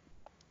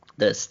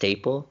the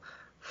staple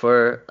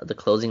for the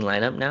closing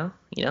lineup now.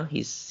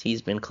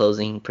 He's been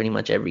closing pretty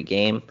much every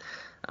game.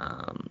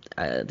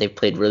 They've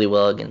played really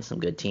well against some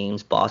good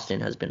teams. Boston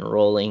has been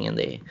rolling, and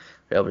they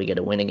were able to get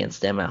a win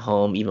against them at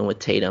home, even with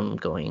Tatum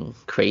going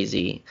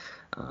crazy.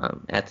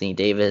 Anthony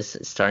Davis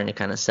is starting to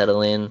kind of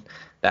settle in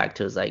back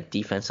to his like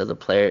defense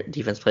player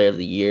of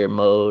the year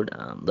mode.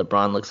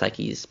 LeBron looks like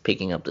he's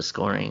picking up the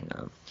scoring.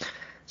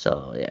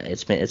 So yeah,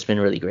 it's been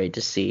really great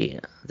to see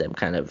them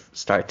kind of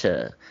start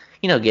to,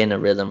 get in a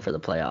rhythm for the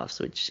playoffs,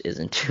 which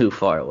isn't too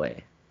far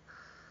away.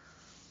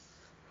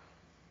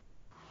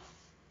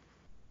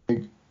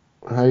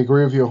 I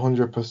agree with you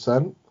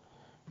 100%.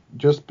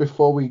 Just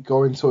before we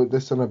go into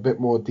this in a bit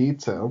more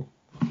detail,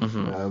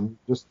 Hmm.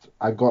 just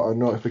I got a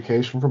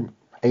notification from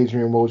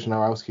Adrian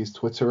Wojnarowski's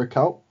Twitter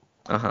account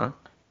Uh-huh.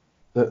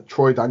 that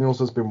Troy Daniels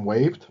has been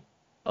waived.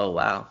 Oh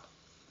wow.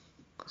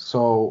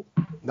 So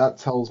that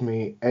tells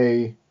me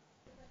A,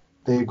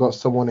 they've got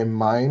someone in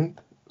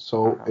mind.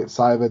 So Uh-huh. it's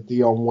either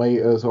Dion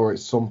Waiters or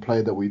it's some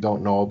player that we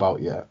don't know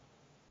about yet.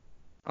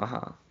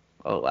 Uh-huh.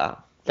 Oh wow.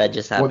 That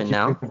just What happened do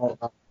you think now? about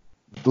that?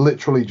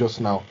 Literally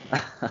just now.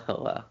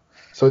 Oh wow.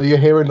 So you're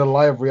hearing the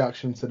live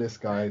reaction to this,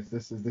 guys.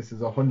 This is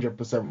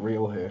 100%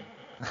 real here.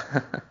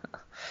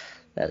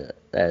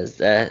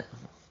 That.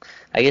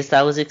 I guess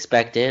that was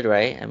expected,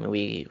 right? I mean,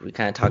 we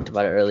kind of talked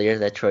about it earlier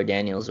that Troy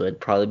Daniels would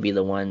probably be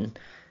the one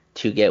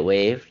to get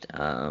waived.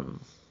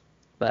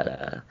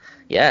 But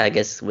yeah, I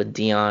guess with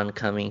Dion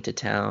coming to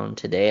town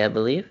today, I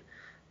believe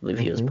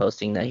he was Hmm.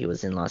 posting that he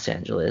was in Los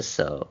Angeles.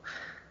 So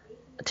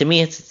to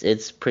me,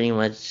 it's pretty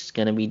much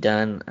gonna be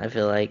done. I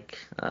feel like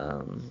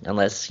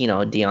unless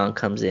Dion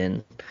comes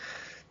in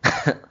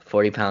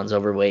 40 pounds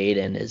overweight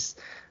and is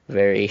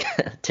very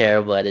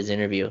terrible at his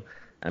interview.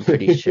 I'm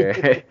pretty sure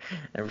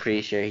I'm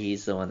pretty sure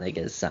he's the one that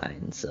gets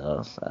signed.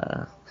 So,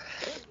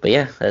 but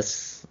yeah,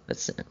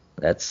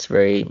 that's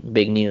very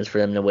big news for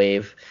them to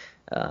waive.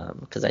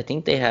 Because I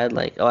think they had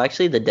like, oh,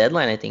 actually, the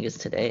deadline I think is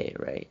today,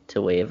 right?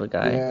 To waive a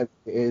guy. Yeah, it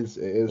is,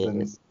 It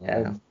and is,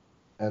 yeah.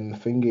 and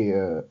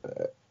thingy,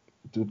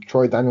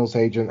 Troy Daniels'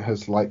 agent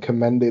has like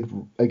commended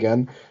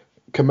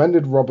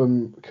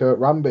Robin Kurt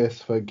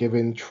Rambis for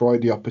giving Troy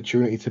the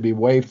opportunity to be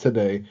waived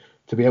today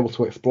to be able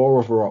to explore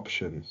other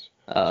options.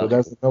 Oh, So okay.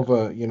 there's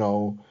another,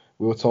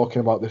 we were talking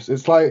about this.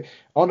 It's like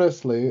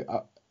honestly,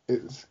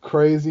 it's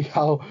crazy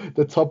how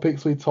the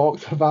topics we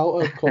talked about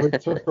are coming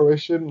to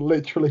fruition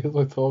literally as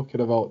we're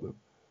talking about them.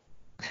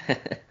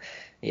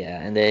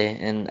 Yeah, and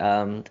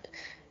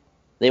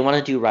they want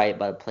to do right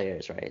by the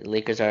players, right?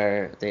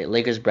 The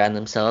Lakers brand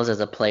themselves as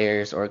a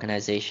players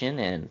organization,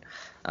 and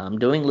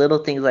doing little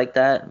things like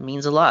that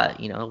means a lot.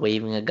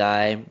 Waiving a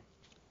guy,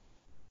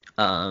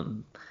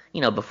 um,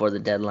 before the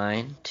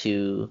deadline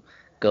to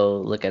go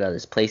look at other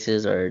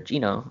places, or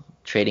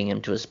trading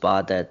him to a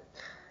spot that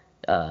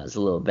is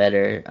a little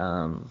better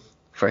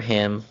for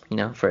him.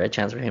 For a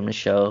chance for him to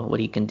show what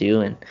he can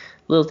do, and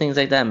little things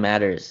like that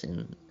matters.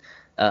 And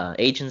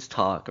agents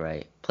talk,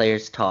 right?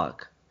 Players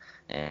talk,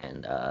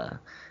 and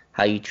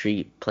how you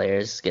treat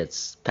players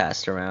gets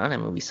passed around. I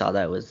mean, we saw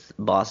that with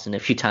Boston a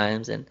few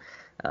times, and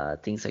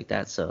things like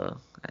that. So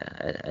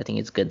I think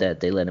it's good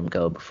that they let him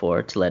go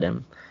before to let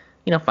him,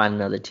 find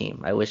another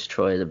team. I wish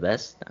Troy the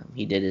best.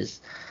 He did his.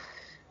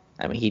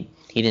 I mean, he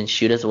didn't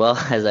shoot as well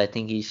as I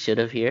think he should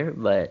have here,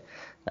 but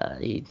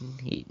he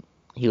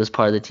was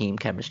part of the team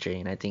chemistry,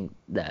 and I think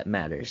that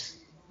matters.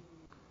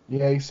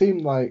 Yeah, he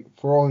seemed like,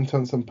 for all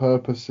intents and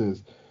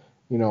purposes,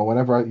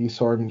 whenever you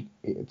saw him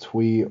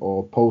tweet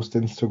or post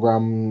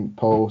Instagram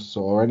posts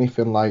or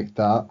anything like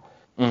that,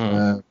 Hmm.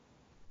 uh,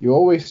 you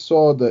always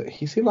saw that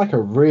he seemed like a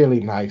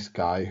really nice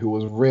guy who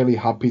was really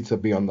happy to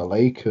be on the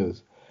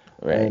Lakers.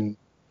 Right. And,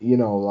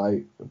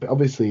 like,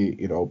 obviously,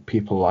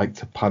 people like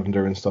to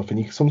pander and stuff.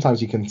 And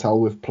sometimes you can tell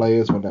with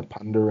players when they're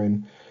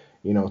pandering,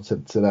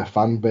 to their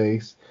fan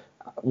base.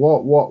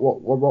 What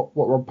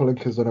Rob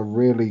Pelinka's done a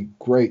really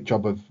great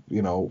job of,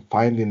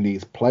 finding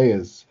these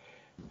players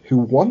who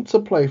want to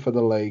play for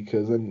the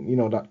Lakers, and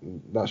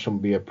that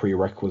shouldn't be a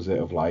prerequisite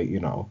of like you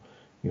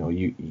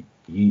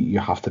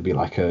have to be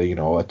like a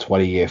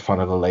 20-year fan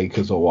of the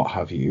Lakers or what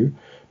have you.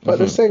 But at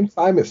the Hmm. same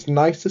time, it's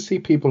nice to see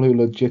people who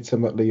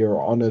legitimately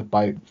are honored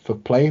by for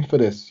playing for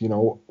this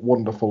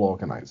wonderful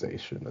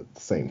organization at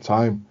the same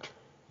time.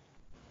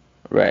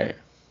 Right.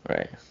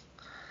 Right.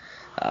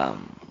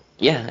 Um,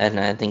 yeah, and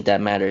I think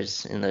that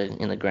matters in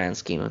the grand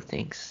scheme of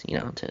things.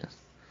 To.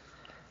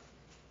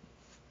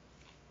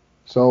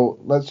 So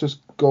let's just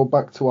go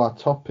back to our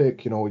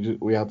topic.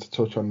 We had to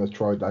touch on the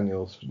Troy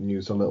Daniels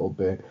news a little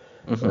bit.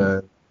 Hmm.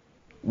 Uh,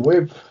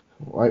 with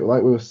like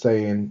we were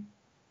saying,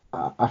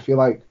 I feel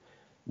like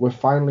we're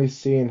finally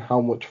seeing how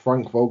much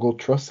Frank Vogel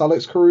trusts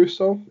Alex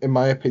Caruso, in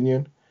my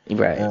opinion.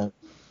 Right. Uh,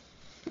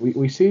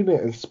 we've seen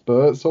it in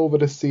spurts over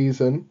the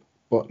season,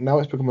 but now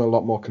it's becoming a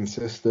lot more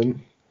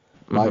consistent.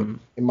 Like, Hmm.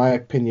 in my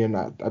opinion,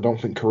 I don't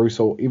think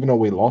Caruso, even though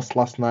we lost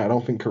last night, I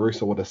don't think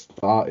Caruso would have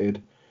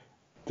started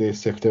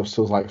this if there was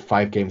still like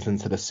 5 games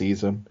into the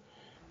season.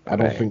 I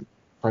don't Right. think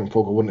Frank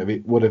Vogel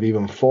would have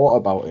even thought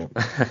about him.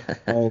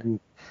 And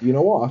you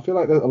know what? I feel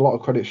like a lot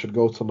of credit should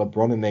go to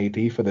LeBron and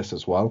AD for this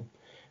as well.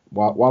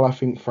 While I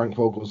think Frank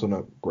Vogel's done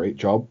a great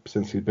job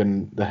since he's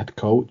been the head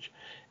coach,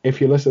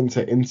 if you listen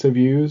to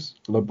interviews,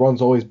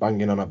 LeBron's always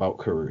banging on about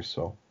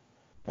Caruso.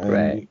 And,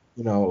 Right.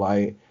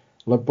 like,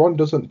 LeBron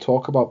doesn't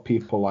talk about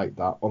people like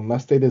that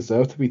unless they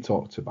deserve to be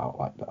talked about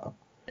like that.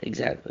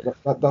 Exactly.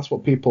 That's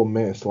what people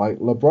miss. Like,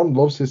 LeBron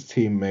loves his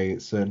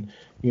teammates and,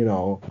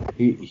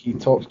 he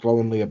talks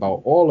glowingly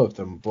about all of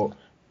them, but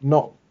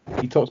not,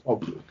 he talks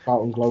about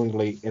them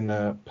glowingly in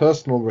a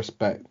personal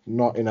respect,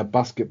 not in a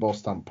basketball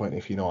standpoint,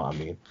 if you know what I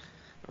mean.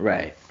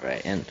 Right.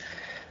 Right. And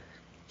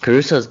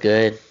Caruso's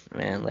good,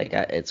 man. Like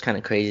it's kind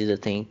of crazy to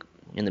think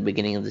in the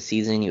beginning of the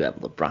season you have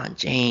LeBron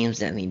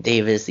James, Anthony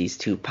Davis, these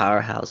two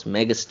powerhouse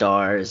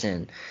megastars,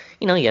 and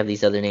you have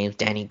these other names,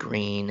 Danny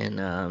Green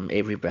and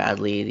Avery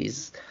Bradley.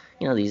 These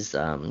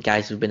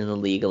guys who've been in the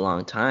league a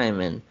long time,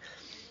 and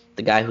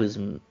the guy who's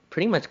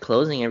pretty much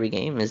closing every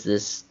game is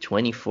this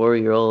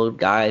 24-year-old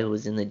guy who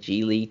was in the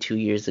G League 2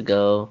 years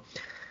ago.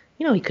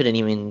 He couldn't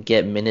even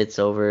get minutes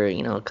over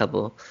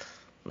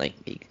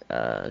like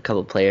a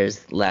couple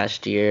players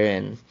last year,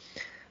 and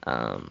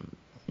um,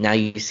 now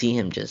you see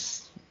him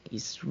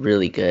he's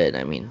really good.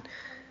 I mean,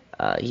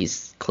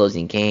 he's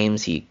closing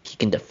games. He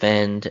can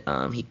defend.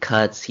 He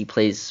cuts. He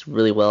plays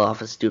really well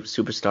off of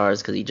superstars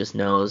because he just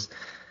knows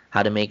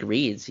how to make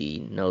reads. He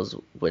knows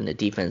when the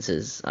defense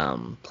is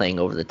playing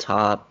over the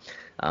top,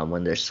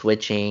 when they're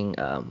switching,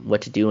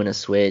 what to do in a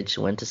switch,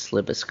 when to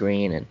slip a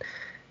screen, and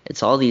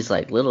it's all these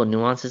like little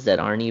nuances that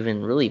aren't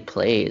even really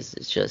plays.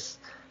 It's just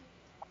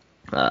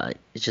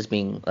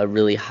being a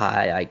really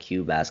high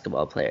IQ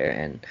basketball player,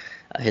 and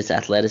his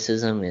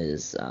athleticism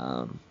is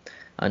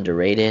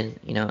underrated,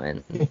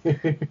 and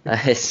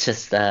it's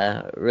just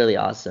really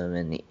awesome.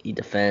 And he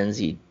defends,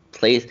 he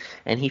plays,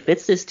 and he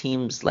fits this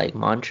team's like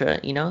mantra.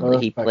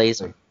 Like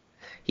Perfectly.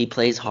 he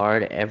plays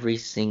hard every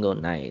single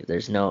night.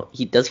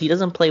 He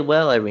doesn't play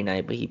well every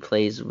night, but he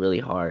plays really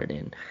hard,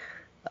 and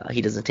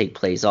he doesn't take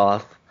plays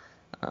off.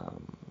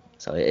 Um,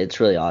 so it's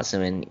really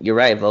awesome. And you're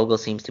right, Vogel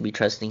seems to be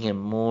trusting him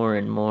more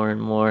and more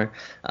and more.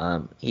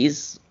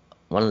 He's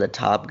one of the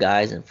top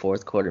guys in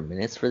fourth quarter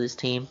minutes for this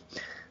team.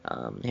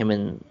 Him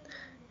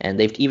And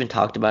they've even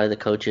talked about it, the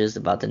coaches,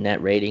 about the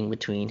net rating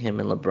between him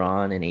and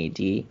LeBron and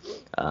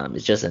AD.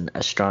 It's just an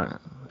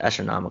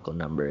astronomical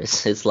number.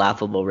 It's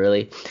laughable,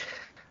 really.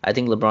 I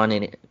think LeBron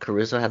and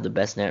Caruso have the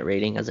best net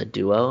rating as a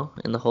duo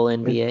in the whole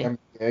NBA.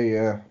 Yeah,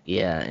 yeah.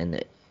 Yeah,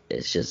 and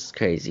it's just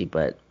crazy.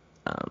 But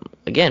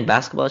again,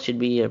 basketball should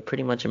be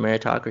pretty much a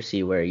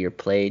meritocracy where your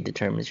play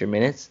determines your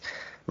minutes.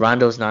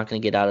 Rondo's not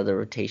going to get out of the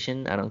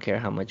rotation. I don't care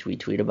how much we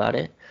tweet about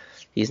it.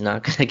 He's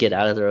not going to get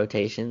out of the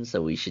rotation,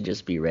 so we should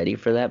just be ready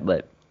for that.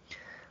 But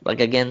like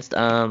against,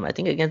 I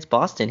think against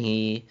Boston,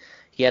 he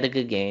had a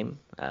good game.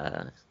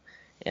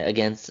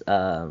 Against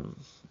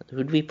who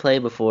did we play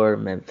before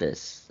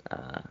Memphis?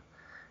 I,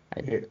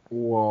 It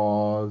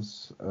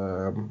was,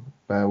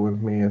 bear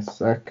with me a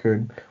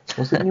second.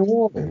 Was it New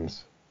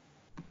Orleans?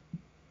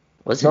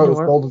 was it No, it New was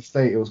Orleans? Golden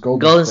State. It was Golden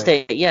Golden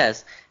State. State,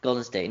 yes,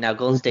 Golden State. Now It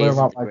Golden was State winning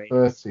isn't out the by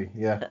greatest. 30.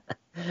 Yeah.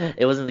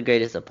 It wasn't the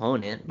greatest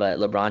opponent, but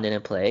LeBron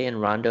didn't play, and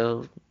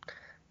Rondo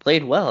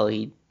played well.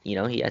 I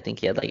think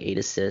he had like 8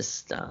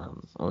 assists,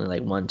 only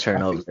like one I think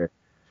turnover.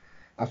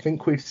 I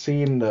think we've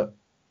seen that.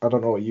 I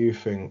don't know what you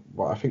think,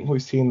 but I think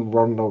we've seen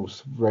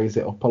Rondo's raise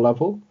it up a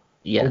level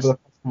over Yes, the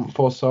past month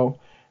or so.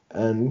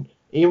 And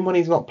even when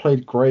he's not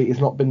played great, he's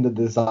not been the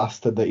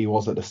disaster that he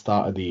was at the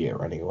start of the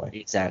year anyway.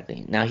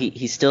 exactly. Now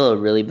he's still a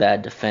really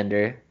bad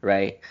defender,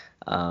 right?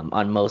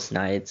 On most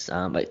nights,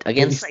 but But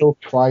he against like still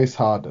tries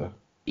harder.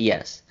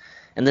 yes.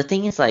 And the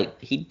thing is, like,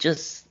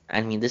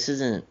 I mean, this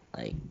isn't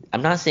like,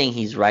 I'm not saying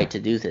he's right to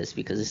do this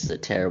because this is a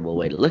terrible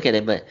way to look at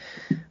it, but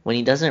when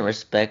he doesn't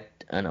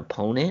respect an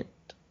opponent,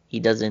 he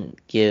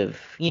doesn't give,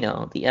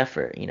 the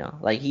effort,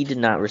 like he did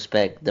not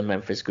respect the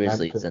Memphis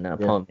Grizzlies Memphis, an yeah.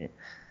 opponent.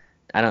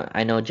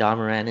 I know John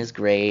Moran is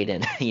great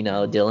and,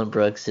 Dylan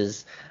Brooks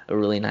is a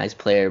really nice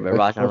player, but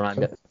Like Rajon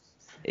Rondo, Clippers.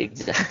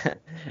 Exactly.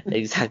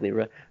 Exactly.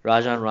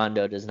 Rajon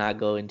Rondo does not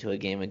go into a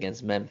game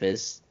against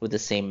Memphis with the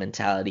same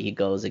mentality he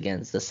goes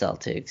against the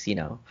Celtics,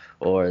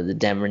 or the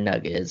Denver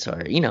Nuggets,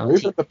 or Or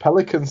even the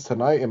Pelicans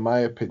tonight, in my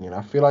opinion.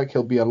 I feel like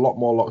he'll be a lot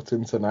more locked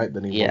in tonight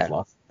than he was yeah,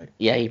 last night.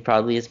 yeah, he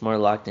probably is more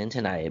locked in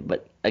tonight.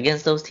 But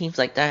against those teams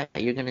like that,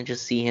 you're gonna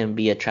just see him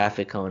be a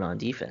traffic cone on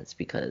defense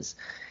because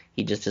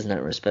he just does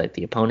not respect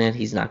the opponent.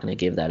 He's not gonna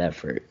give that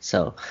effort.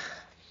 So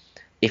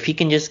if he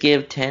can just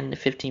give 10 to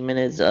 15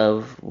 minutes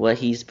of what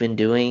he's been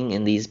doing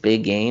in these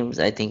big games,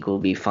 I think we'll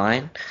be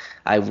fine.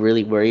 I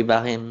really worry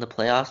about him in the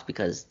playoffs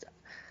because,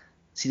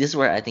 see, this is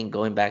where I think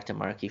going back to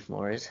Markieff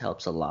Morris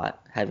helps a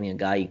lot. Having a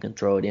guy you can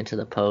throw it into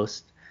the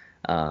post,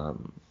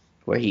 um,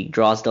 where he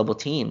draws double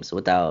teams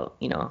without,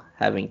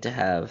 having to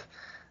have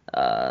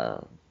uh,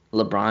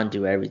 LeBron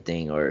do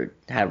everything or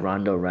have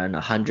Rondo run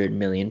 100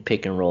 million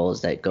pick and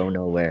rolls that go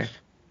nowhere.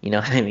 You know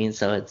what I mean?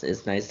 So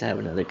it's nice to have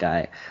another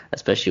guy,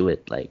 especially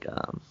with like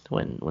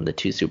when the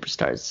two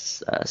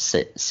superstars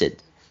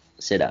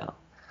sit out.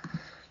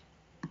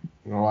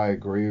 No, I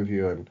agree with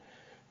you. And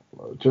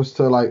just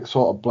to like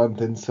sort of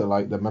blend into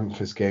like the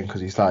Memphis game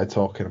because you started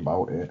talking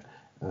about it.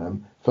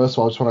 First of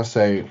all, I just want to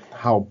say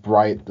how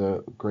bright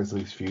the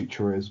Grizzlies'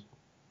 future is.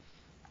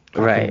 I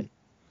Right, think,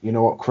 you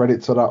know what,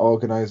 credit to that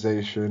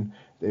organization.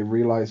 They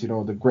realize,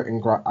 the grit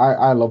and grind.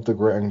 I love the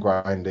grit and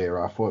grind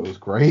era. I thought it was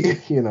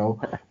great,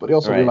 but they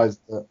also right, realized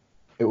that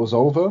it was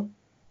over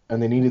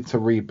and they needed to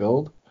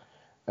rebuild.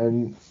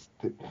 And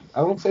I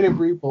don't say they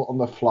rebuilt on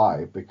the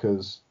fly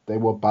because they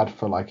were bad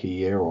for like a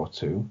year or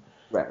two,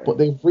 right, but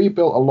they've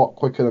rebuilt a lot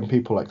quicker than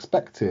people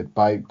expected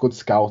by good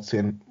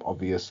scouting,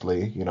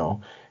 obviously,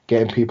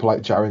 getting people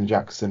like Jaren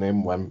Jackson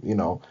in when,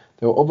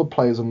 there were other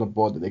players on the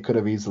board that they could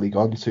have easily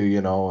gone to,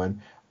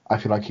 and I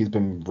feel like he's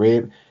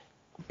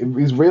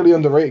really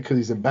underrated because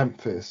he's in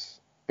Memphis.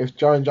 If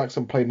Jaren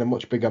Jackson played in a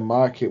much bigger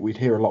market, we'd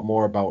hear a lot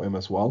more about him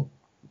as well.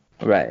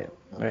 right,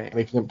 right. And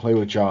he didn't play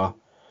with Jar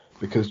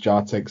because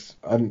Jar takes,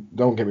 and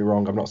don't get me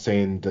wrong, I'm not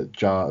saying that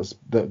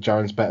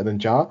Jaren's better than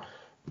Jar,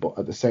 but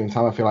at the same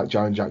time, I feel like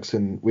Jaren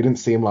Jackson, we didn't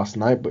see him last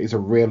night, but he's a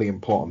really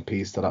important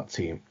piece to that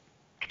team.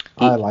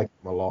 I He, like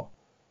him a lot.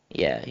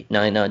 yeah,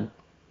 no, I know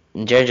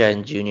Jared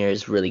Jackson Jr.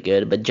 is really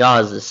good, but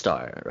Jaws is the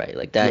star, right?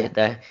 Like Yeah,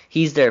 that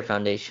he's their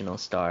foundational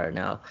star.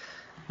 Now,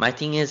 my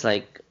thing is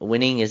like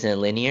winning isn't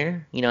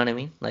linear, you know what I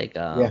mean? Like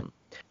yeah.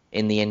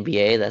 in the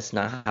NBA, that's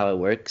not how it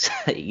works.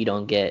 You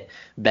don't get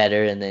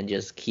better and then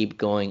just keep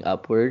going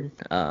upward.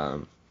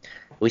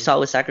 We saw it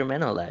with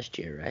Sacramento last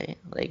year, right?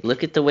 Like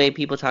look at the way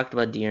people talked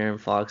about De'Aaron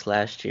Fox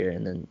last year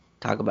and then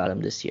talk about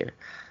him this year.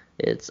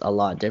 It's a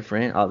lot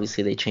different.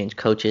 Obviously, they changed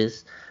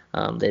coaches.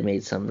 They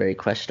made some very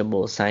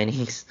questionable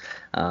signings,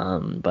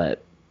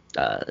 but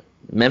uh,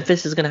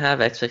 Memphis is gonna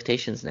have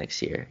expectations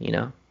next year.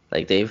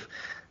 Like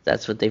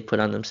that's what they've put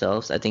on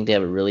themselves. I think they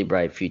have a really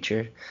bright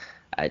future.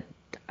 I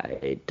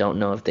I don't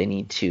know if they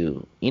need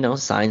to,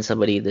 sign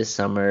somebody this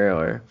summer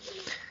or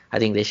I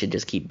think they should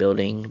just keep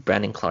building.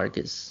 Brandon Clark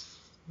is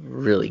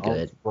really Oh,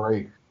 good. it's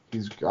great.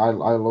 I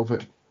love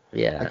it. I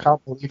Yeah,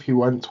 can't believe he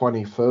went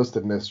 21st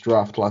in this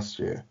draft last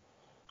year.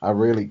 I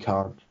really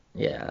can't.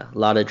 yeah. A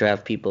lot of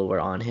draft people were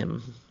on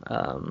him.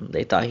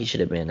 They thought he should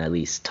have been at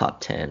least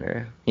top 10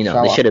 or, they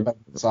Shout should out have. Ben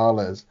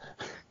Gonzalez.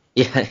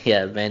 Yeah,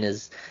 yeah. Ben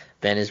is.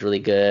 Ben is really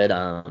good.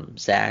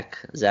 Zach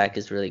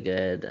is really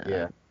good.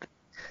 Yeah.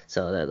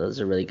 So those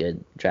are really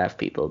good draft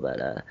people.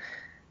 But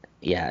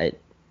yeah,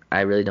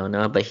 I really don't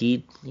know. But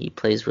he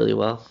plays really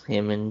well.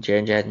 Him and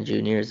Jaren Jackson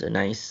Jr. is a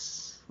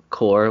nice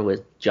core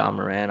with John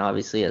Moran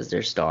obviously as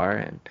their star,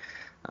 and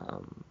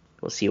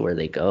we'll see where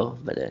they go.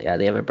 But yeah,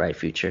 they have a bright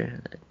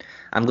future.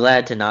 I'm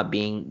glad to not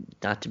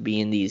to be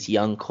in these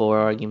young core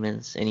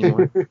arguments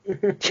anymore.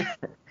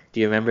 Do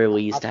you remember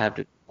we used to have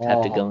to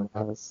Oh go in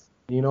man. those?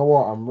 You know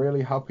what? I'm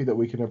really happy that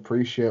we can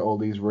appreciate all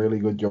these really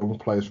good young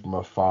players from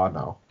afar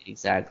now.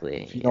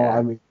 Exactly. You know what I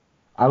Yeah. mean?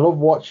 I love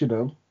watching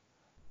them,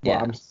 but Yeah.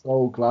 I'm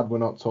so glad we're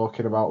not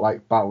talking about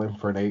like battling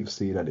for an eighth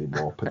seed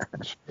anymore,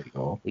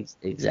 potentially.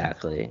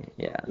 Exactly.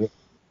 Yeah. Yeah.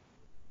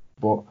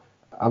 But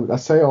I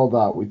say all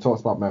that. We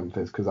talked about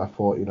Memphis because I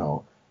thought,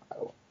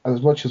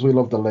 as much as we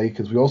love the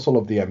Lakers, we also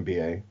love the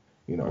NBA.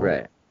 You know,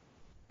 Right.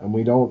 and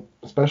we don't,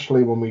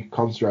 especially when we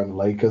concentrate on the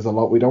Lakers a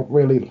lot. We don't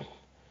really.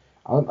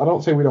 I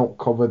don't say we don't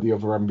cover the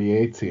other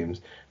NBA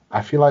teams.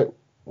 I feel like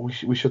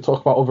we should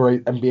talk about other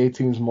NBA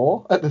teams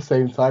more at the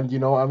same time. Do you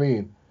know what I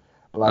mean?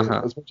 Like,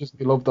 Uh-huh. as much as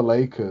we love the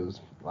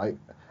Lakers, like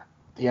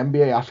the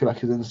NBA, I feel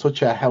like is in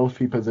such a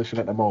healthy position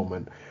at the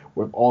moment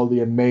with all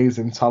the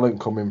amazing talent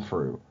coming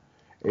through.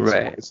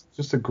 Right. It's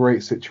just a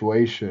great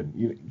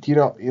situation.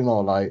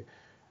 Like,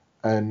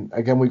 and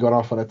again, we got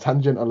off on a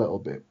tangent a little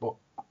bit, but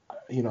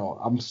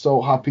I'm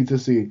so happy to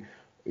see,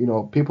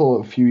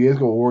 people a few years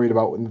ago were worried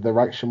about in the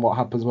direction what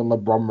happens when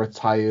LeBron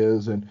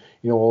retires and,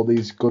 all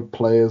these good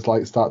players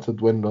like start to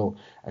dwindle.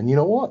 And you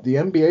know what? The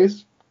NBA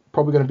is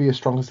probably going to be as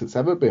strong as it's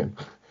ever been.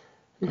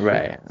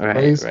 Right. It's Right.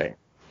 crazy. Right.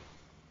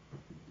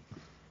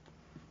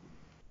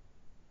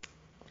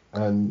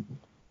 And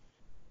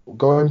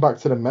going back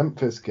to the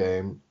Memphis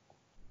game,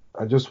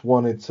 I just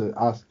wanted to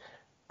ask,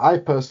 I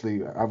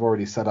personally, I've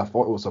already said I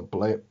thought it was a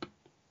blip.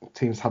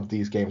 Teams have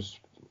these games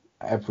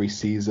every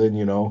season,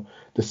 The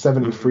Hmm.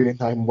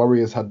 73-9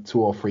 Warriors had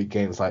two or three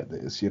games like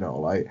this,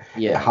 like it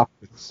Yeah.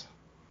 happens.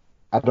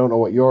 I don't know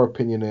what your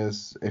opinion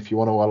is, if you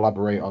want to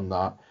elaborate on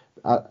that.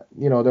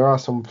 There are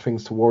some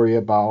things to worry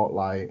about,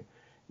 like,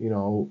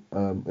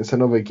 it's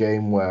another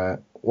game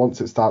where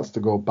once it starts to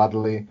go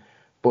badly,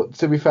 but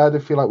to be fair, I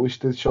feel like we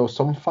did show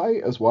some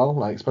fight as well,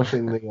 like especially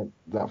in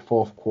that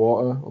fourth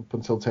quarter up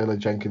until Taylor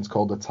Jenkins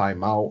called a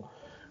timeout.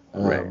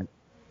 Right. Um,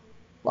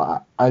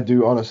 but I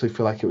do honestly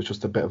feel like it was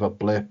just a bit of a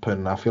blip,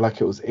 and I feel like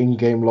it was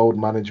in-game load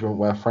management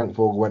where Frank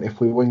Vogel went, if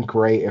we win,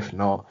 great. If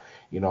not,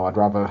 I'd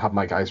rather have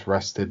my guys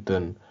rested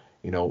than,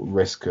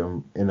 risk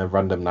them in a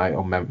random night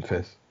on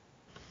Memphis.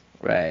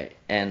 Right.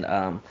 And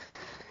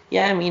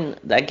yeah, I mean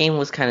that game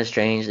was kind of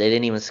strange. They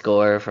didn't even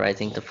score for I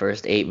think the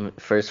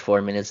first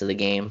 4 minutes of the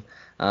game.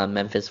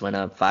 Memphis went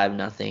up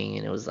 5-0,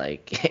 and it was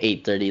like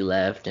 8:30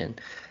 left,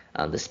 and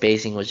the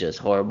spacing was just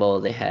horrible.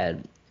 They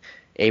had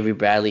Avery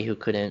Bradley who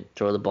couldn't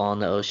throw the ball in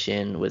the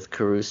ocean with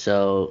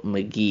Caruso,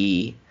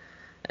 McGee,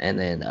 and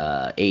then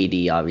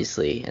AD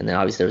obviously, and then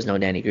obviously there was no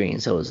Danny Green,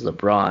 so it was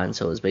LeBron,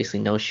 so it was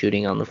basically no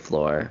shooting on the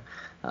floor.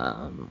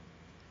 Um,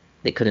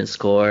 they couldn't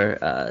score.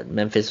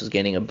 Memphis was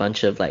getting a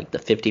bunch of like the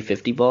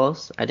 50-50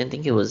 balls. I didn't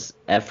think it was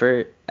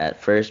effort at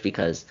first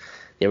because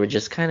they were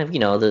just kind of,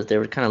 they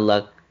were kind of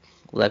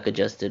luck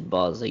adjusted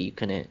balls that you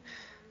couldn't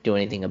do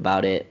anything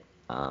about it.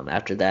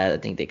 After that, I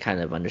think they kind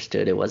of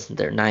understood it wasn't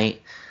their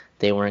night.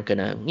 They weren't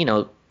gonna,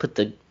 put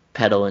the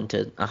pedal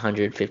into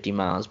 150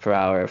 miles per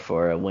hour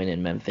for a win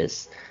in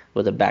Memphis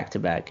with a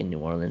back-to-back in New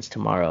Orleans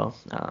tomorrow.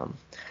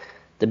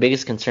 The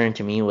biggest concern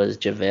to me was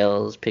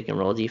JaVale's pick and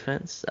roll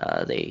defense.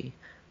 They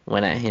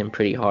went at him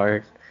pretty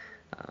hard.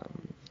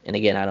 And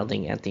again, I don't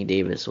think Anthony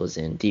Davis was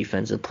in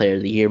defensive player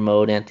of the year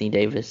mode, Anthony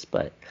Davis,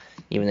 but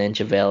even then,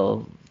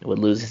 JaVale would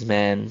lose his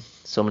man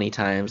so many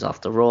times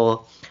off the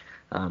roll.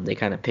 They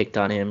kind of picked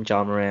on him.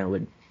 John Morant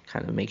would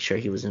kind of make sure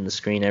he was in the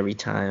screen every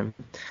time.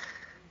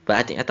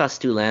 But I thought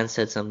Stu Lance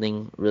said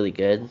something really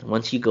good.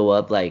 Once you go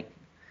up like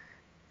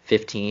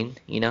 15,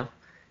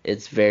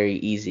 it's very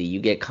easy. You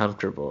get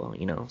comfortable.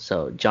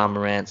 So John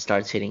Morant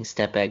starts hitting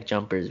step back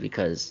jumpers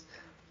because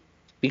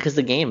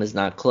the game is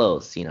not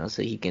close,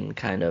 so he can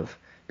kind of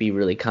be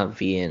really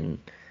comfy and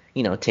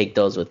take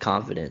those with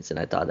confidence. And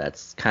I thought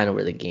that's kind of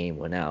where the game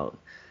went out.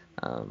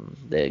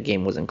 The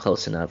game wasn't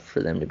close enough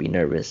for them to be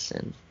nervous,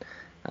 and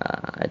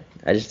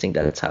I just think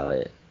that's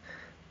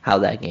how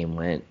that game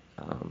went.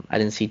 I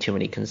didn't see too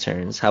many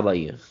concerns. How about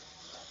you?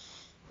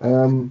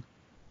 Um,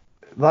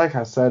 like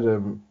I said,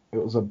 it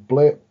was a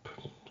blip.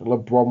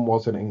 LeBron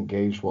wasn't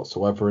engaged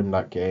whatsoever in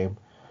that game.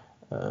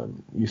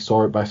 You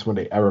saw it by some of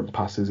the errant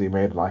passes he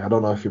made. Like, I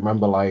don't know if you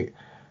remember, like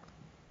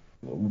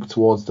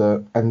towards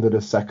the end of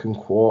the second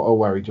quarter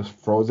where he just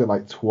throws it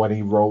like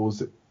 20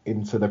 rows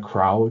into the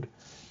crowd,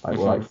 like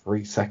with like Hmm.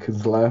 3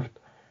 seconds left,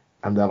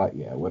 and they're like,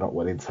 "Yeah, we're not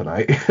winning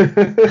tonight."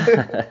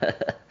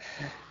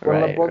 When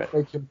Right, LeBron's right,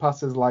 making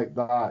passes like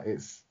that,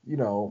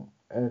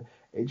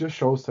 it just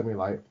shows to me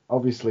like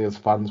obviously as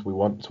fans we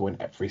want to win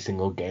every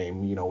single game.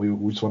 We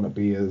just want to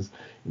be as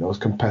as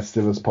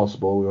competitive as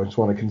possible. We just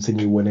want to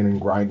continue winning and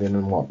grinding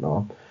and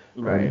whatnot.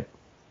 And right.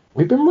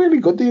 we've been really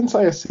good the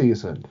entire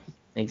season.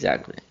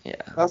 Exactly.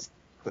 Yeah. That's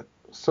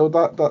so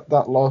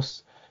that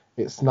loss.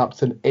 It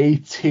snapped an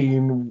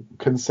 18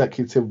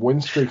 consecutive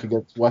win streak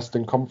against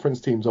Western Conference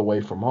teams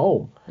away from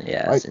home.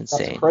 Yeah, it's Like that's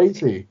insane.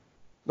 crazy.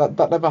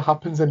 That never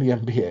happens in the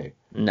NBA.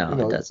 No, You it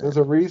know, doesn't. there's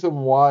a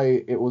reason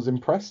why it was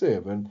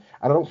impressive, and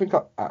I don't think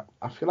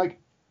I feel like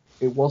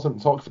it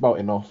wasn't talked about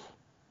enough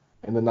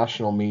in the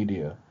national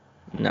media.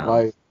 No.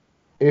 Like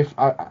if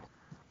I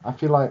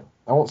feel like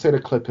I won't say the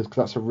Clippers because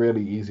that's a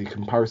really easy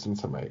comparison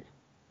to make.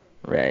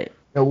 Right.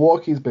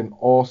 Milwaukee's been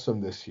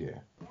awesome this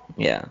year.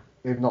 Yeah.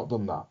 They've not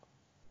done that.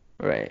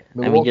 Right.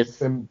 I mean, Milwaukee's just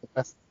been the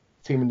best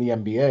team in the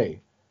NBA,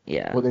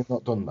 yeah. but they've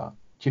not done that.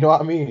 Do you know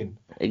what I mean?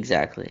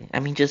 Exactly. I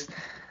mean, just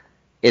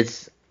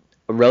it's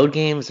road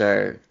games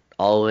are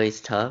always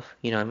tough.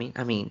 You know what I mean?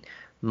 I mean,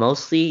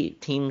 mostly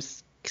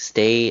teams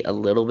stay a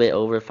little bit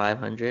over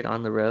 500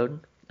 on the road.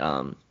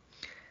 Um,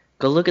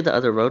 Go look at the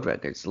other road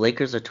records.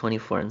 Lakers are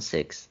 24 and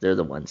 6. They're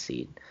the 1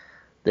 seed.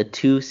 The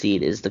 2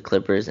 seed is the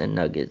Clippers and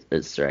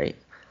Nuggets, right?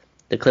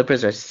 The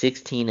Clippers are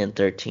 16 and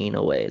 13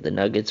 away. The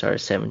Nuggets are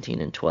 17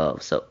 and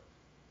 12. So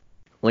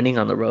winning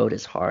on the road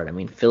is hard. I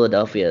mean,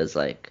 Philadelphia is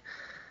like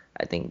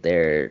I think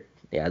they're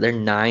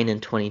 9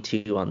 and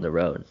 22 on the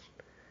road.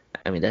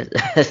 I mean that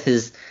that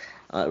is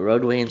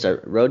road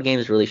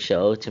games really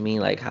show to me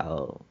like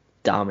how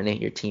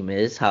dominant your team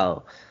is,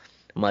 how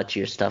much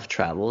your stuff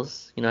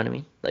travels. You know what I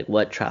mean? Like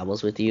what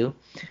travels with you.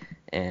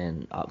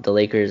 And the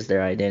Lakers,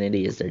 their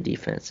identity is their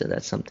defense, so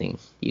that's something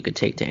you could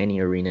take to any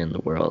arena in the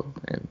world,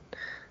 and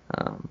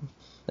um,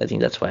 I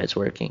think that's why it's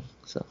working.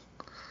 So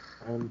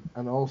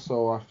And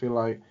also I feel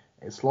like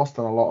it's lost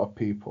on a lot of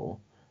people.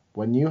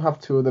 When you have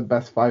two of the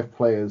best five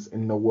players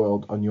in the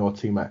world on your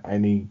team at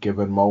any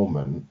given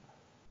moment,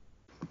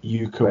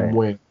 you can right,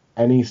 win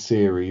any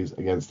series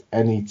against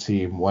any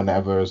team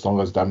whenever, as long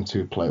as them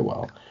two play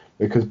well.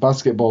 Because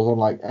basketball's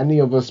unlike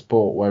any other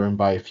sport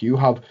whereby if you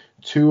have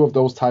two of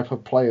those type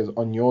of players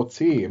on your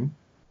team,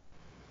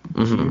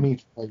 you hmm need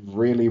to play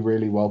really,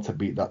 really well to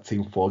beat that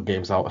team 4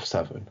 games out of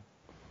 7.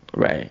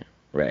 right,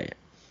 right,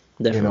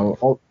 You know,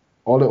 definitely,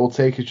 all it will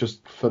take is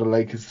just for the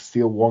Lakers to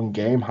steal 1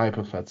 game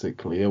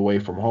hypothetically away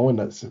from home, and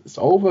that's it's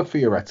over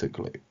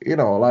theoretically. You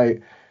know,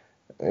 like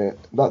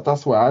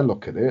that's where I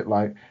look at it.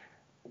 Like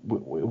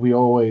we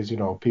always,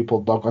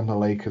 people dog on the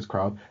Lakers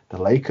crowd.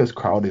 The Lakers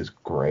crowd is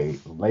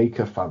great.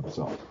 Laker fans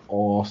are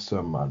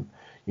awesome, man.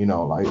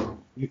 Like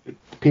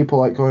people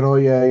like going, oh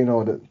yeah,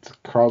 the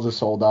crowds are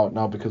sold out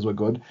now because we're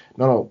good.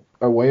 No,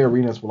 away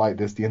arenas were like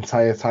this the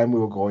entire time we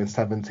were going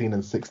 17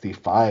 and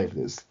 65.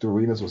 The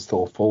arenas were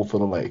still full for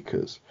the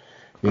Lakers.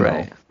 You know,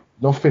 right,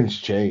 nothing's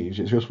changed.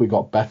 It's just we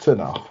got better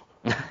now.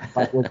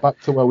 We're back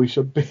to where we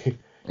should be.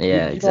 You,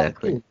 yeah, you know what I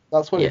exactly, mean?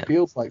 That's what yeah, it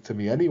feels like to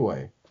me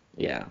anyway.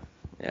 yeah,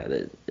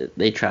 yeah.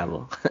 They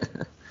travel.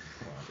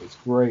 It's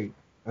great.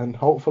 And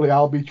hopefully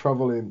I'll be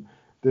traveling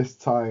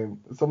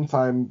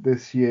sometime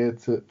this year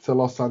to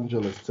Los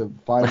Angeles to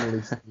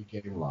finally see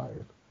the game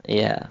live.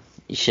 Yeah,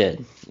 you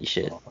should, you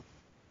should. Oh,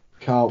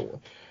 can't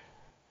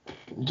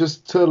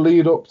just to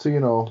lead up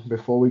to,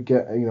 before we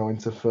get,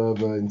 into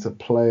further into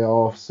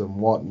playoffs and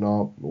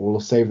whatnot, we'll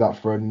save that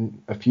for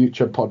a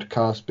future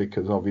podcast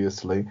because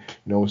obviously,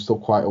 we're still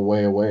quite a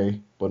way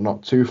away, but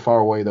not too far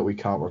away that we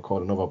can't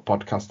record another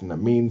podcast in the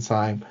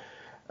meantime.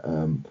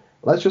 Um,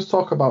 let's just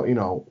talk about,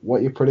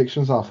 what your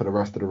predictions are for the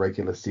rest of the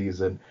regular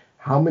season.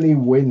 How many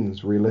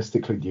wins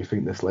realistically do you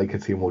think this Laker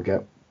team will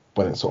get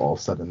when it's all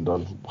said and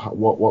done?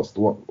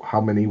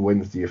 How many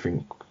wins do you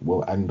think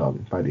will end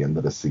on by the end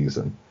of the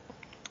season?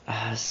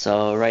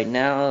 So right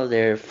now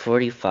they're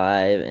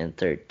 45 and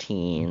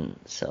 13.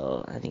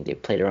 So I think they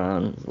played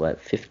around what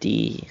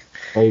 50,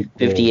 8 games.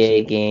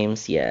 58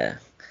 games. Yeah.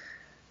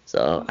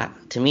 So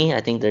to me,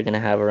 I think they're gonna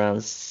have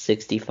around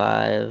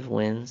 65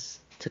 wins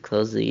to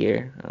close the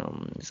year.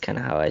 It's kind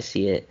of how I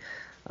see it.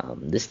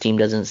 This team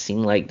doesn't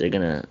seem like they're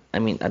gonna. I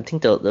mean, I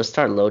think they'll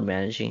start load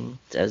managing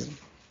as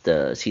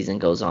the season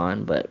goes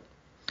on, but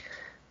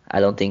I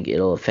don't think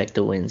it'll affect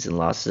the wins and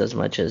losses as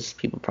much as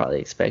people probably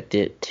expect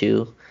it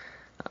to.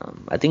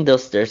 I think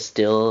they're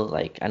still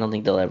like I don't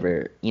think they'll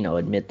ever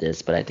admit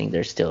this, but I think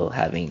they're still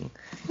having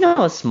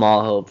a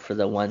small hope for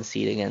the 1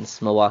 seed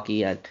against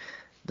Milwaukee.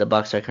 The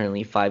Bucks are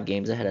currently 5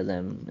 games ahead of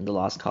them in the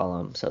loss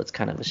column, so it's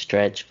kind of a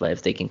stretch. But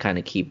if they can kind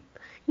of keep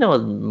a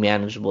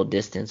manageable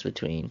distance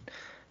between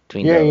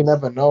Yeah, you those,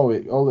 never know.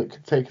 All it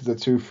could take is a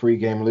 2-3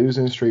 game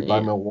losing streak by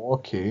yeah,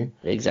 Milwaukee, and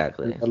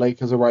exactly, the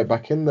Lakers are right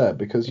back in there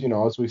because,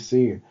 as we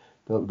see,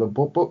 the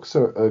Bucks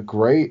are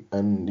great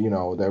and,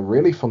 they're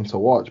really fun to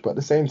watch, but at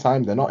the same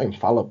time, they're not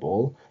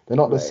infallible. They're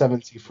not the right,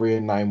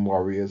 73-9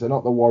 Warriors. They're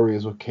not the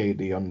Warriors with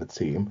KD on the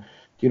team. Do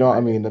you know what I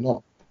right,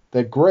 mean?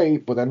 They're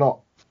great, but they're not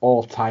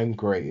all-time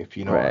great, if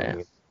you know what I right,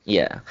 mean.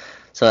 yeah.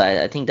 So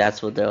I think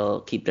that's what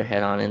they'll keep their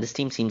head on, and this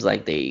team seems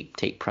like they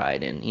take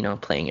pride in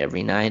playing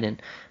every night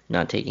and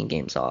not taking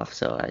games off.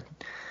 So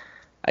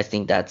I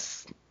think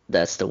that's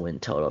the win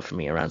total for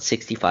me, around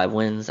 65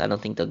 wins. I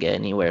don't think they'll get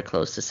anywhere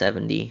close to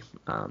 70,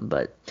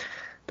 but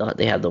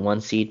they have the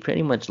 1 seed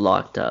pretty much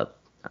locked up,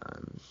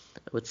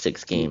 with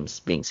 6 games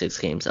being 6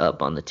 games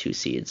up on the 2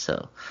 seed.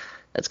 So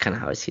that's kind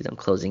of how I see them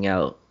closing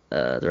out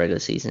the regular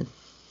season.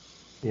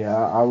 Yeah,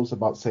 I was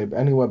about to say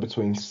anywhere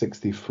between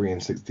 63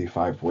 and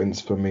 65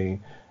 wins for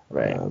me.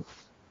 Right. Uh,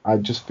 I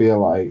just feel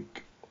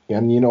like,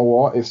 and you know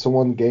what? If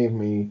someone gave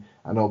me,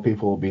 I know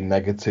people will be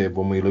negative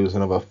when we lose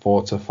another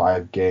 4 to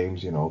 5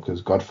 games,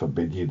 because God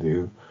forbid you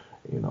do.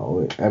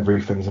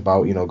 Everything's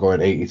about,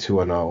 going 82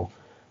 and 0,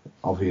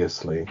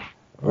 obviously.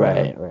 Uh,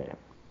 Right. Right.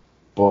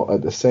 but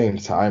at the same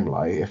time,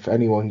 like, if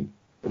anyone,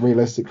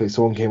 realistically,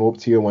 someone came up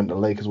to you and went, the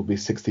Lakers will be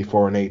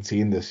 64 and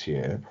 18 this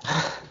year,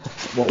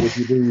 what would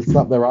you do? You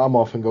snap their arm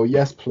off and go,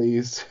 yes,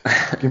 please.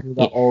 Give me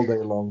that Yeah. all day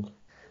long.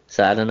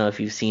 So I don't know if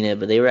you've seen it,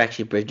 but they were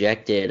actually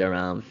projected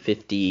around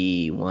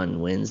 51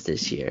 wins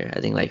this year.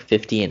 I think like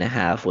 50 and a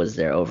half was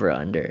their over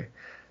under.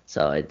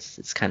 So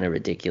it's kind of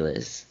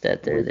ridiculous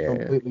that they're We've there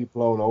completely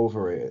blown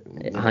over it,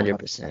 as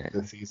 100%.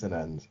 the season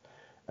ends.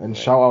 And Right.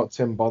 shout out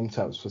Tim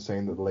Bontemps for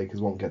saying that the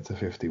Lakers won't get to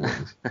 50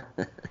 wins.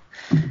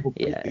 But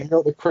Yeah. you know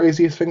what the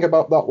craziest thing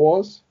about that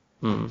was?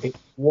 Hmm. It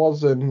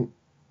wasn't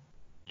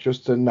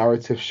just a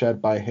narrative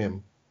shared by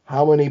him.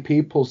 How many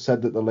people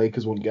said that the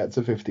Lakers wouldn't get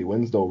to 50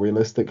 wins, though,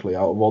 realistically,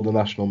 out of all the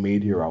national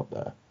media out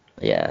there?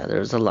 Yeah, there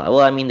was a lot.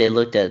 Well, I mean, they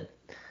looked at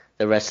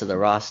the rest of the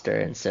roster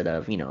instead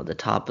of, the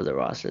top of the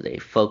roster. They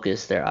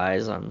focused their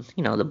eyes on,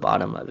 the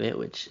bottom of it,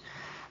 which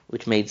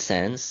made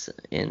sense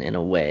in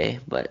a way,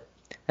 but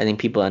I think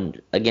people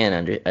again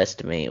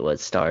underestimate what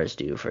stars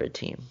do for a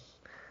team.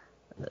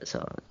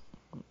 So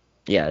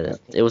yeah,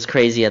 it was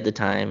crazy at the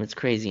time. It's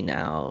crazy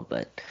now,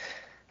 but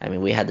I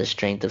mean, we had the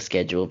strength of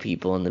schedule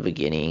people in the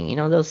beginning.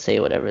 They'll say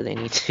whatever they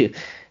need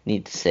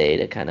to say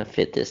to kind of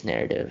fit this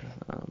narrative.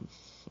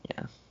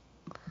 Yeah,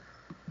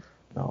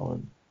 No,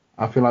 and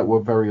I feel like we're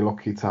very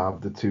lucky to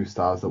have the 2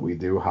 stars that we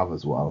do have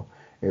as well.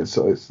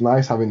 It's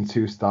nice having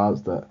 2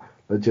 stars that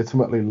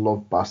legitimately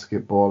love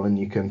basketball, and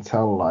you can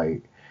tell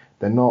like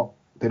they're not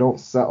they don't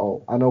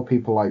settle. I know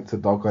people like to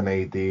dog on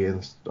AD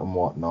and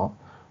whatnot,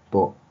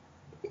 but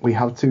we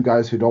have 2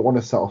 guys who don't want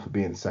to settle for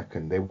being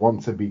second. They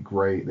want to be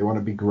great. They want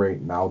to be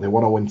great now. They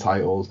want to win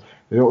titles.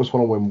 They don't just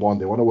want to win one.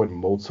 They want to win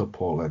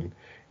multiple. And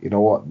you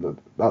know what?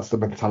 That's the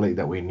mentality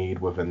that we need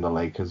within the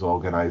Lakers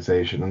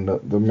organization, and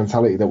the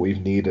mentality that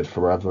we've needed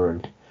forever.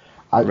 And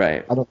I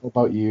right. I don't know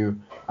about you.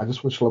 I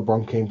just wish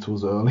LeBron came to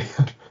us earlier.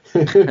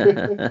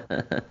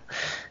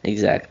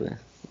 Exactly.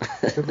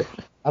 Because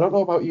I don't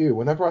know about you.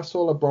 Whenever I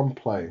saw LeBron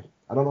play,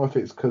 I don't know if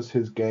it's because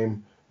his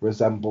game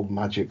resembled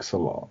Magic's a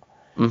lot.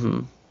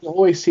 Hmm. He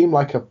always seemed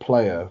like a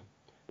player,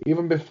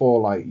 even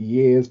before, like,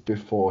 years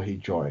before he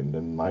joined,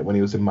 and like when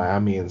he was in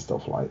Miami and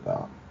stuff like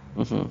that.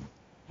 Hmm.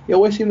 He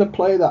always seemed a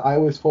player that I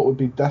always thought would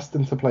be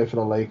destined to play for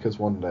the Lakers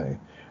one day.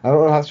 I don't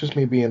know if that's just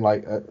me being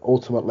like an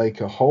ultimate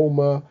Laker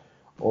homer,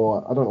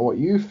 or I don't know what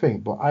you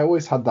think, but I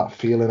always had that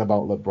feeling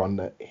about LeBron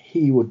that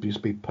he would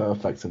just be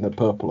perfect in the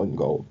purple and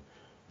gold.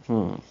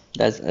 Hmm.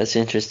 That's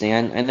interesting.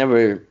 I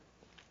never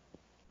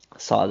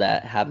saw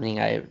that happening.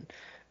 I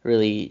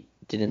really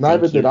didn't think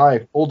Neither did he.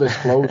 I, full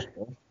disclosure,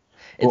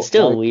 It's but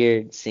still like,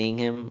 weird seeing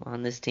him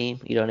on this team.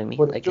 You know what I mean?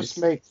 but it Like just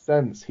his, makes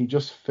sense. He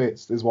just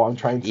fits, is what I'm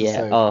trying to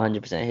yeah, say. oh,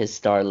 100%. His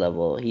star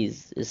level,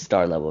 his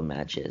star level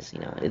matches.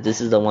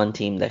 This is the one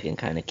team that can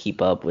kind of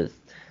keep up with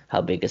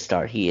how big a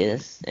star he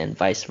is, and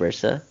vice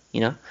versa.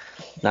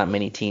 Not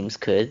many teams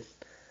could.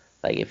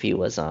 Like if he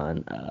was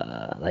on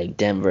like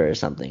Denver or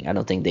something, I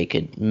don't think they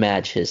could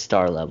match his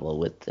star level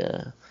with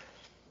the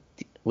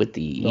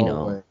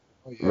No way.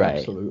 Oh yeah, right,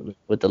 absolutely.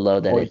 with the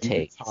load that Or it Utah,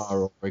 takes.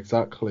 or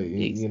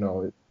exactly. Ex-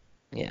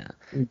 Yeah,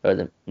 Mm, or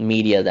the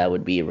media that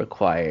would be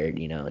required,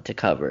 to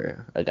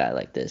cover a guy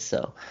like this.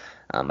 So,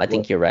 I well,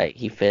 think you're right.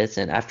 He fits,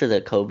 and after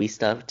the Kobe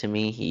stuff, to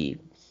me, he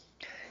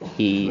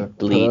the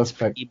bleeds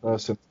perfect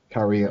person to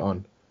carry it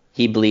on.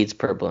 he bleeds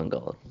purple and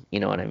gold. You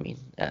know what I mean?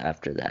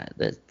 After that,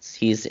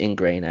 he's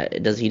ingrained.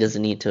 He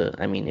doesn't need to.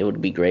 I mean, it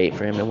would be great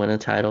for him to win a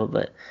title,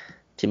 but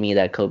to me,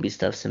 that Kobe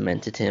stuff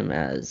cemented him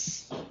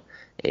as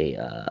a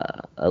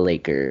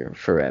Laker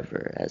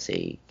forever, as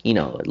a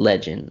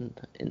legend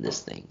in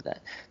this thing.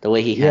 That the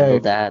way he Yeah,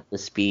 handled that, the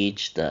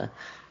speech, the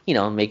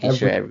making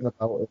sure everything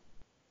about it.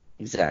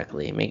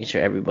 exactly making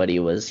sure everybody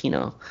was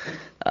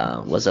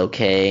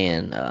okay,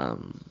 and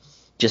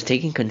just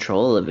taking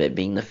control of it,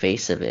 being the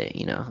face of it,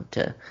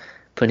 to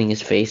putting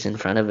his face in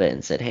front of it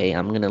and said, "Hey,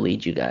 I'm gonna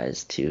lead you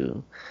guys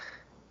to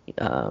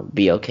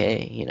be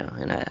okay,"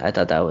 and I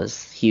thought that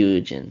was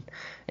huge, and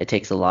it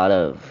takes a lot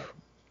of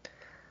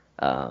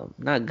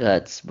not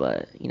guts,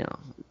 but a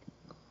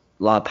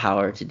lot of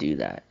power to do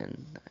that,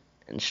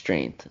 and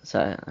strength.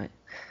 So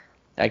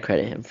I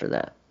credit him for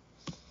that.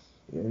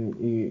 And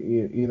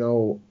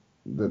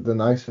the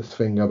nicest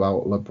thing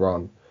about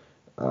LeBron,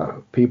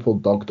 people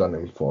dogged on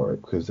him for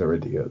it because they're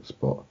idiots,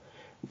 but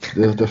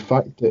the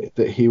fact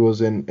that he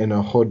was in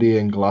a hoodie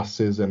and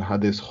glasses and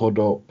had his hood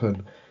up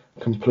and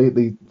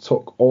completely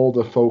took all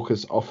the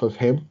focus off of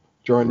him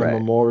during the Right,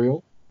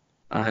 memorial,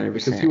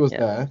 because he 100%. was Yeah.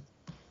 there.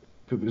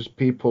 Because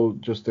people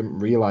just didn't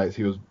realize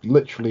he was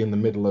literally in the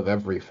middle of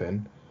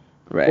everything.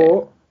 Right.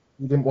 But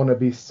he didn't want to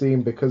be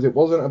seen because it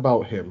wasn't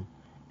about him.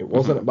 It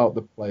wasn't Hmm. about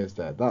the players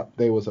there. That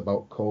day was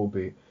about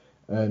Kobe.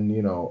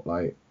 And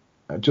like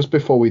just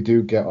before we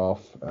do get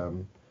off,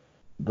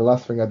 the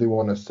last thing I do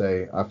want to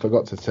say, I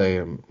forgot to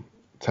say,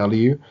 tell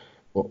you,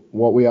 but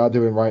what we are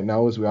doing right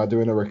now is we are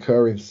doing a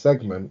recurring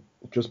segment,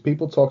 just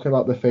people talking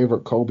about their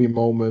favorite Kobe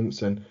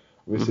moments, and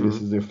obviously this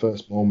Hmm. is their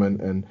first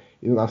moment, and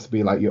it doesn't have to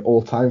be like your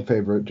all-time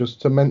favorite,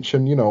 just to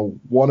mention,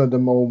 one of the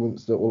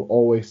moments that will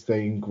always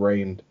stay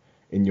ingrained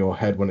in your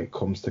head when it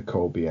comes to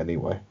Kobe,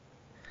 anyway.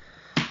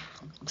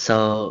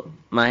 So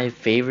my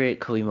favorite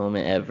Kobe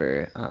moment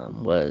ever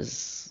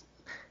was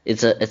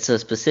it's a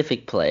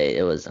specific play.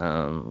 It was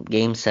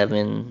Game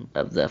 7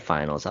 of the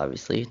finals,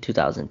 obviously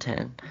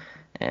 2010,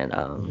 and the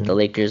Hmm.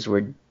 Lakers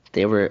were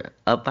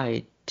up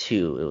by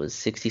two. It was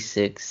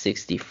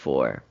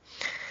 66-64,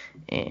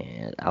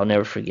 and I'll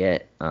never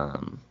forget.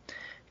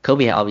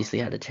 Kobe obviously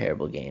had a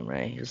terrible game,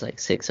 right? He was like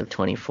 6 of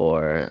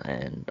 24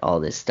 and all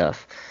this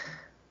stuff,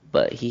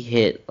 but he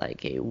hit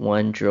like a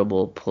one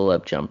dribble pull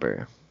up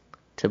jumper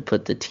to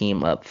put the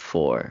team up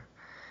four,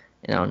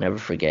 and I'll never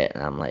forget.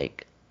 And I'm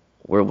like,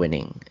 we're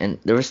winning, and Yeah,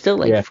 there was still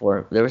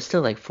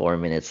like 4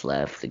 minutes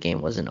left. The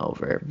game wasn't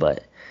over,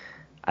 but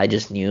I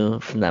just knew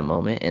from that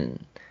moment,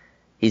 and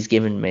he's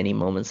given many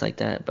moments like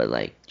that, but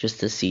like just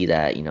to see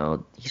that,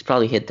 he's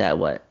probably hit that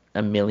what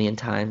a million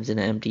times in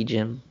an empty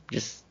gym,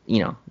 just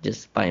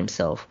by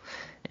himself,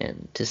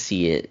 and to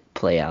see it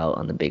play out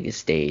on the biggest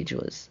stage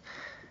was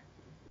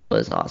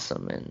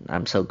awesome, and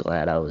I'm so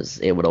glad I was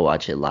able to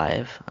watch it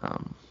live.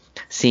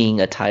 Seeing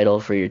a title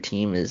for your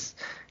team is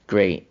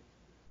great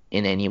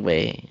in any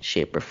way,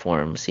 shape, or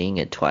form. Seeing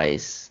it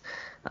twice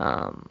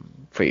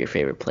for your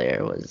favorite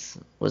player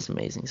was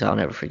amazing. So I'll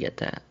never forget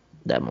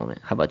that moment.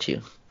 How about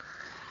you?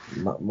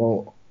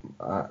 well,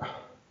 uh,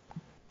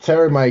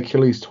 tearing my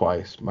Achilles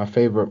twice. My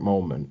favorite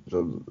moment,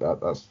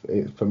 that's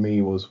it for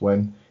me, was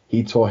when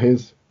he tore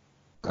his,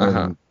 Uh-huh.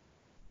 and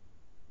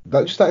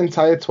that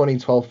entire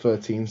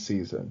 2012-13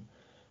 season.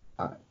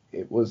 uh,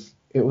 it was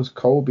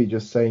Kobe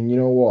just saying, you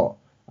know what?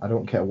 I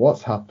don't care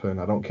what's happened.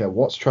 I don't care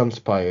what's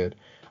transpired.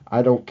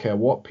 I don't care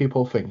what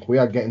people think. We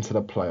are getting to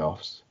the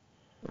playoffs.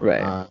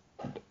 Right. Uh,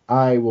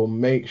 I will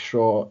make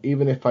sure,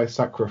 even if I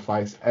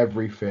sacrifice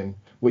everything,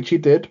 which he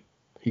did,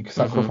 he Mm-hmm.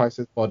 sacrificed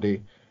his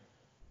body,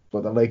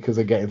 but the Lakers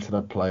are getting to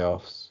the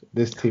playoffs.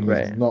 This team is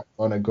Right. not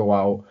going to go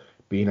out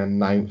being a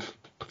ninth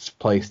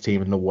place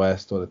team in the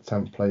West or the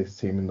 10th place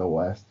team in the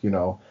West.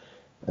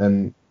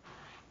 And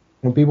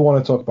when people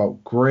want to talk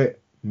about grit,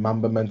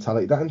 Mamba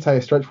mentality, that entire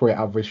stretch where he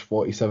averaged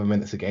 47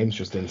 minutes a game is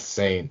just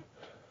insane.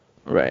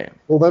 Right.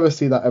 We'll never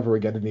see that ever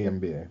again in the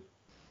NBA.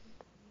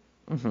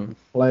 Mm-hmm.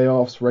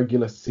 Playoffs,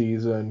 regular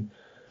season,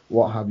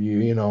 what have you,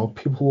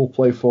 people will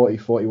play 40,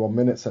 41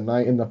 minutes a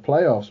night in the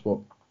playoffs, but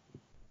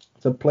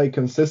to play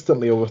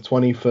consistently over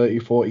 20, 30,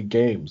 40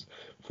 games,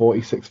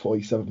 46,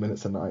 47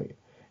 minutes a night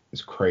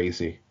is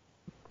crazy.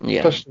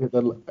 Yeah. Especially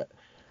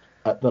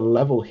at the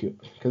level he,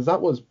 because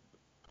that was,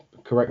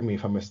 correct me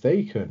if I'm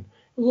mistaken,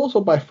 it was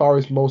also by far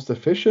his most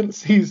efficient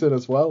season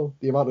as well.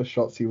 The amount of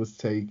shots he was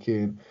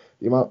taking,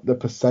 the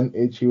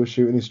percentage he was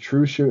shooting, his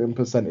true shooting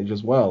percentage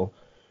as well.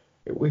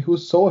 He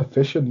was so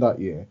efficient that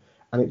year,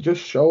 and it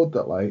just showed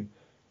that, like,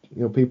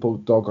 people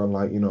dog on,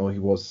 like, he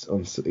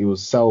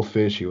was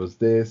selfish, he was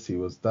this, he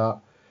was that.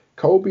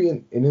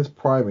 Kobe in his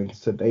prime in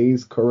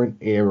today's current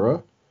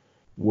era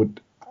would,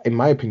 in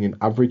my opinion,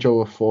 average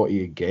over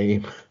 40 a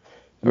game.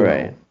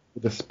 Right.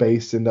 With the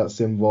spacing that's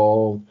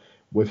involved,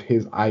 with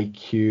his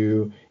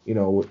IQ,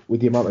 with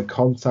the amount of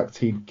contact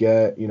he'd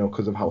get,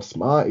 because of how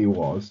smart he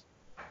was.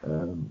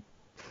 Um,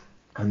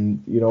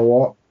 and you know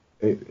what?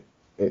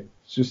 It's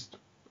just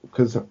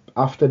because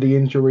after the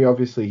injury,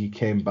 obviously he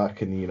came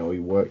back and he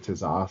worked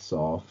his ass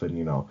off,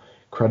 and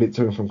credit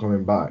to him for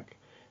coming back.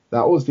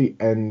 That was the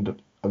end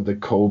of the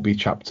Kobe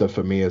chapter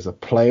for me as a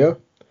player.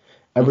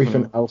 Mm-hmm.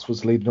 Everything else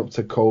was leading up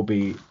to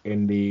Kobe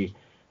in the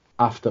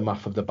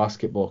aftermath of the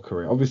basketball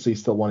career. Obviously, he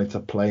still wanted to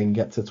play and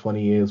get to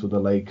 20 years with the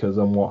Lakers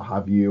and what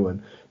have you.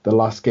 And the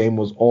last game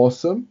was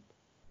awesome,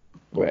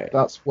 but Right.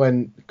 that's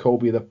when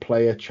Kobe, the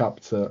player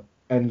chapter,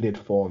 ended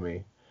for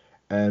me.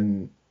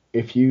 And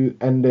if you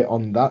end it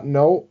on that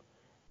note,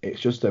 it's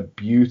just a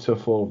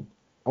beautiful.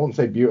 I won't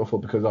say beautiful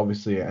because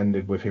obviously it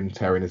ended with him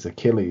tearing his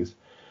Achilles,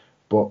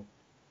 but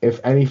if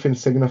anything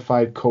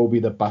signified Kobe,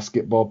 the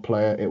basketball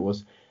player, it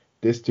was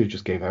this dude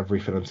just gave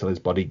everything until his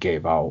body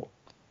gave out.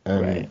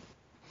 Right.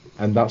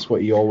 And that's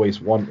what he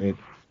always wanted.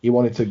 He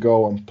wanted to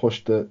go and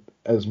push the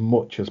as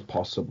much as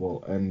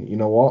possible, and you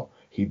know what?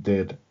 He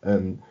did.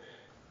 And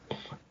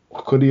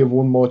could he have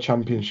won more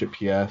championship?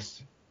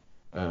 Yes.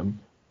 Um,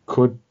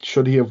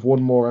 should he have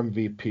won more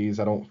MVPs?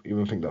 I don't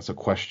even think that's a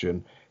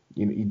question.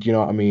 Do you know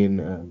what I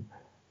mean?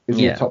 Is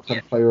he a Yeah. top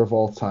 10 player of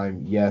all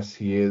time? Yes,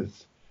 he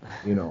is.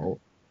 You know,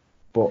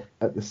 but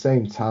at the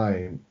same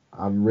time,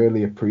 I'm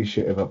really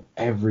appreciative of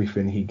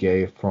everything he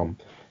gave, from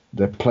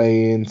the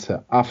playing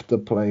to after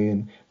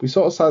playing. We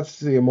sort of started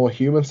to see a more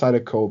human side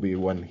of Kobe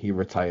when he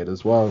retired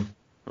as well,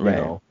 you Right.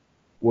 know,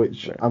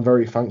 which Right. I'm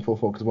very thankful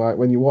for, because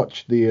when you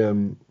watch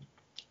the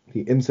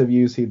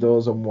interviews he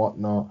does and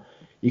whatnot,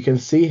 you can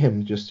see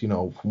him just,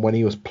 from when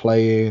he was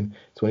playing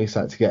to when he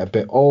started to get a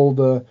bit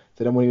older,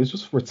 to then when he was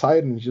just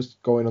retired and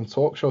just going on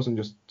talk shows and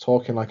just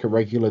talking like a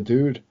regular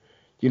dude.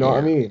 You know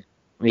what I Yeah. mean?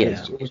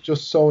 Yeah. It was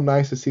just so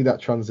nice to see that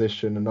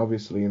transition. And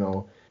obviously,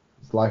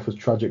 his life was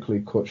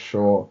tragically cut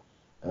short.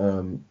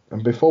 And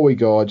before we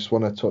go, I just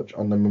want to touch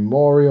on the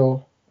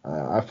memorial.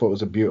 I thought it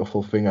was a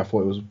beautiful thing. I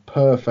thought it was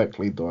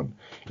perfectly done.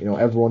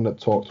 Everyone that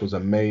talked was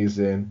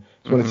amazing.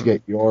 Just wanted to Hmm.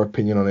 get your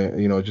opinion on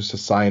it, just to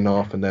sign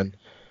off and then,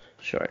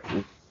 Sure.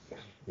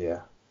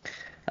 yeah.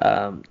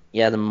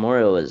 Yeah, the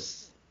memorial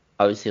was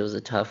obviously it was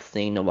a tough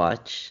thing to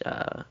watch,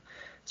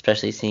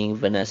 especially seeing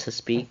Vanessa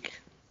speak.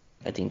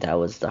 I think that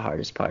was the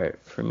hardest part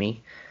for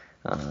me.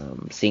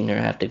 Seeing her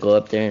have to go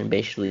up there and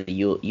basically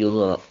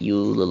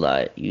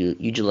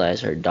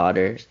utilize her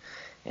daughters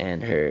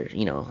and her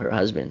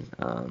husband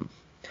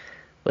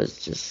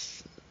was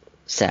just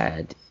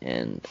sad.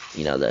 And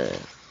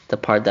the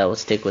part that will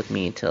stick with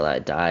me till I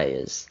die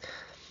is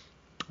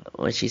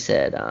when she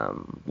said,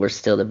 "We're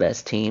still the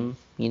best team,"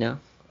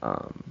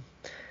 Um,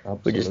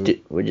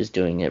 Absolutely. we're just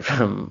doing it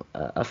from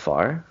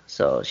afar.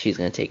 So she's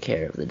gonna take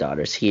care of the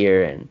daughters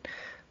here, and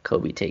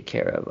Kobe take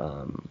care of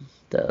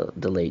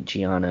the late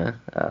Gianna.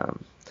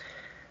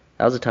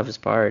 That was the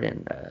toughest part,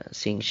 and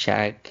seeing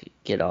Shaq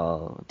get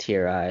all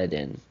tear-eyed,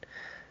 and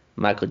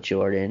Michael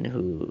Jordan,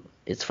 who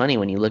it's funny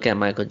when you look at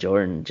Michael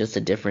Jordan, just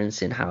the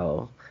difference in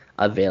how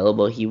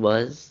available he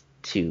was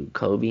to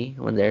Kobe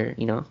when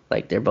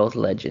like they're both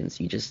legends.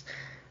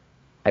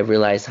 I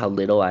realize how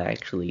little I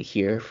actually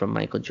hear from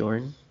Michael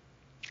Jordan,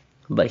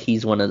 but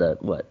he's one of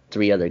the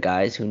three other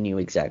guys who knew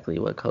exactly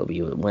what Kobe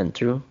went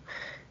through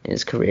in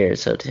his career.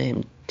 So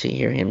to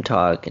hear him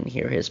talk and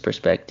hear his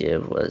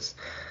perspective was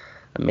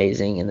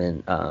amazing. And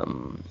then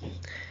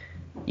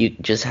you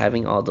just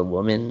having all the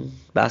women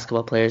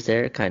basketball players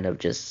there kind of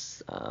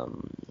just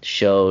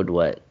showed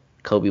what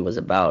Kobe was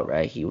about,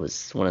 right? He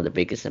was one of the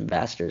biggest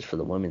ambassadors for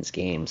the women's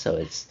game, so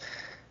it's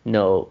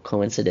no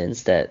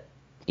coincidence that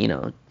you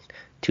know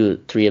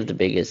three of the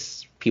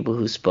biggest people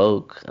who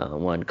spoke.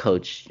 One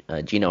coach,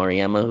 Gina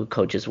Auriemma, who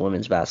coaches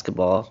women's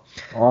basketball.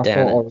 Oh, I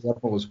Diana, thought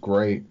Oliver was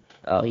great.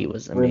 oh, he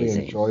was Really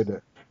amazing. enjoyed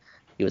it.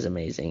 He was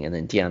amazing. And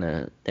then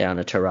Diana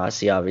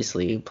Taurasi,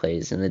 obviously, who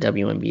plays in the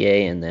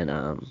WNBA, and then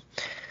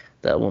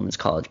the women's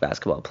college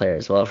basketball player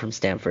as well from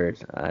Stanford.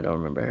 I don't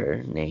remember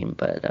her name,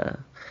 but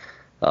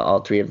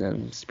all three of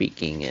them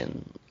speaking,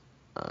 and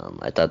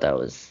I thought it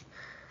was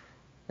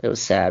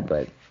sad,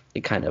 but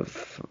it kind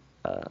of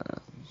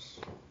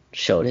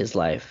showed his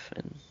life.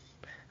 And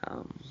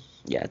um,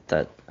 yeah,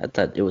 I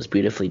thought it was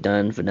beautifully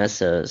done.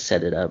 Vanessa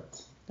set it up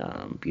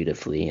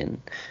beautifully,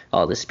 and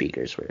all the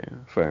speakers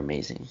were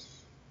amazing.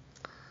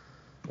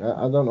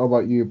 I don't know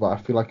about you, but I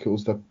feel like it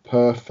was the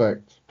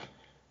perfect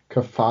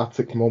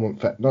cathartic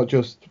moment for not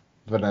just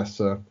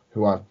Vanessa,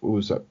 who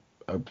was a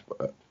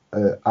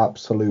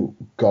absolute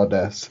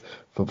goddess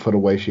for the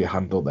way she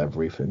handled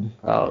everything.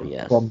 Oh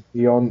yeah. From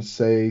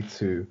Beyonce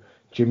to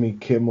Jimmy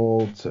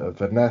Kimmel to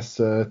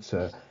Vanessa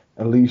to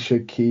Alicia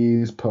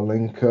Keys,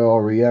 Palinka,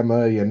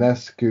 Oriema,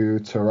 Ionescu,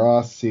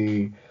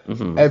 Tarasi,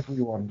 Hmm.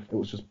 everyone. It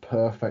was just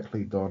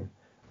perfectly done.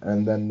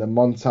 And then the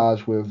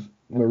montage with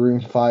Maroon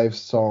 5's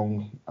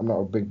song. I'm not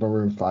a big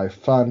Maroon 5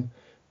 fan,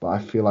 but I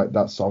feel like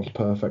that song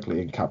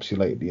perfectly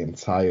encapsulated the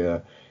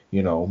entire,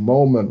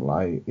 moment.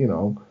 Like,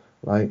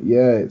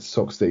 yeah, it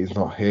sucks that he's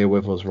not here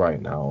with us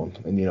right now.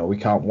 And, we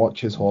can't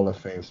watch his Hall of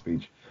Fame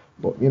speech.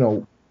 But,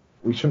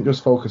 we shouldn't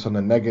just focus on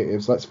the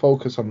negatives. Let's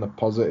focus on the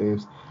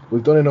positives.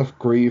 We've done enough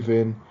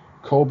grieving.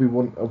 Kobe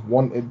wouldn't have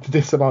wanted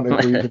this amount of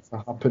grieving to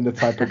happen, the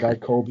type of guy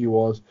Kobe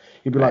was.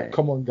 He'd be like, Right.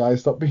 come on,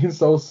 guys, stop being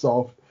so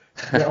soft.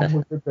 Get on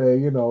with the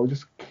day,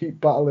 just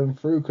keep battling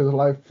through because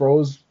life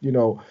throws,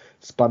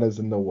 spanners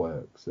in the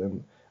works.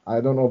 And I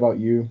don't know about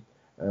you.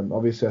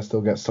 Obviously, I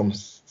still get some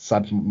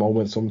sad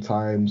moments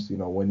sometimes,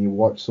 when you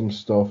watch some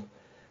stuff.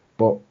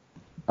 But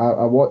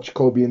I watch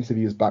Kobe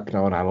interviews back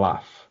now and I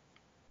laugh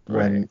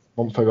Right. when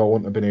a month ago I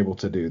wouldn't have been able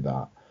to do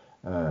that.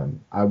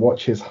 I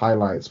watch his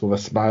highlights with a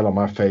smile on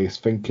my face,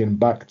 thinking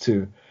back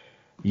to,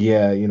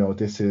 yeah,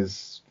 this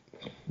is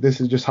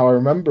just how I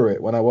remember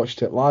it when I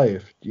watched it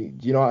live. Do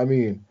you know what I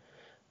mean?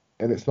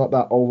 And it's not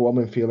that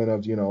overwhelming feeling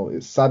of,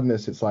 it's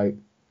sadness. It's like,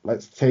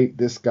 let's take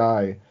this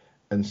guy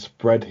and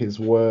spread his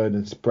word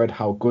and spread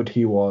how good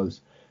he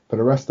was for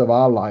the rest of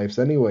our lives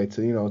anyway,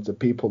 to, to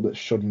people that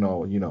should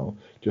know,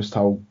 just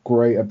how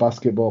great a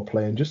basketball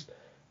player and just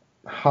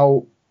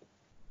how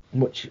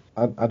much,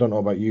 I don't know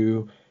about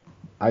you.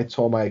 I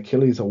tore my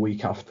Achilles a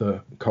week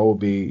after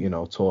Kobe,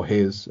 tore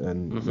his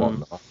and Hmm.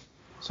 whatnot.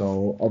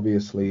 So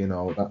obviously,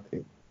 that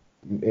it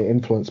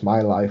influenced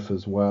my life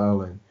as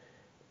well. And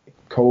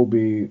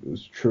Kobe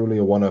was truly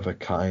a one of a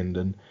kind,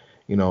 and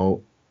you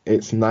know,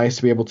 it's nice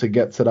to be able to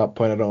get to that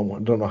point. I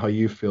don't know how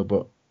you feel,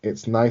 but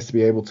it's nice to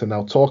be able to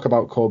now talk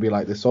about Kobe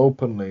like this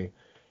openly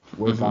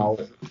Hmm. without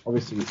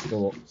obviously it's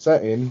still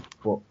upsetting,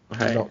 but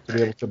Right. not to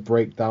be able to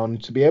break down,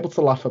 to be able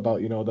to laugh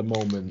about, the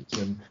moments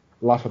and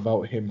laugh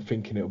about him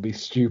thinking it would be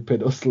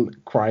stupid, us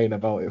crying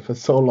about it for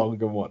so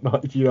long and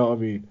whatnot. You know what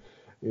I mean?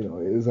 It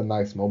is a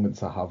nice moment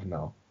to have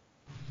now.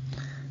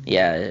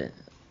 Yeah,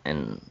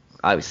 and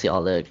obviously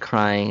all the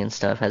crying and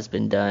stuff has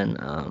been done.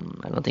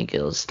 I don't think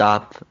it'll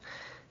stop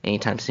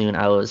anytime soon.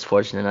 I was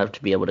fortunate enough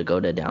to be able to go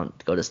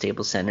to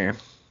Staples Center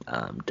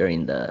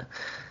during the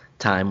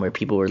time where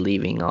people were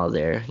leaving all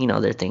their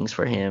their things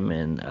for him,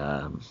 and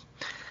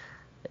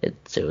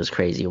it was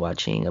crazy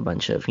watching a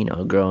bunch of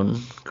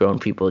grown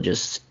people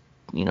just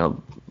you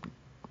know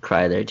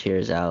cry their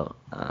tears out.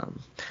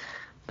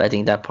 But I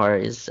think that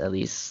part is at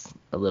least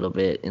a little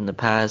bit in the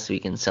past. We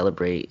can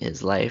celebrate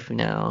his life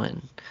now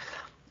and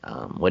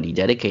what he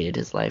dedicated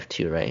his life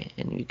to, right?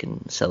 And we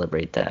can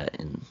celebrate that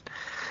in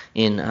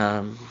in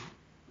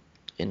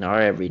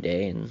our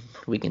everyday, and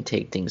we can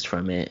take things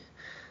from it,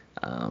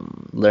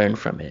 learn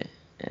from it,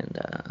 and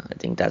I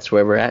think that's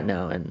where we're at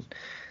now. And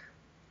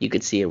you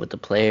could see it with the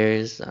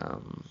players,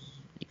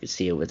 you could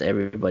see it with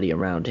everybody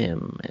around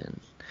him, and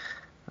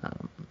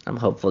I'm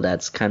hopeful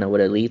that's kind of what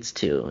it leads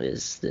to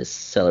is this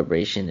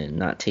celebration and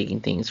not taking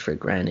things for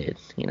granted,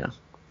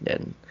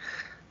 And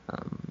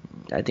um,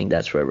 I think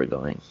that's where we're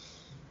going.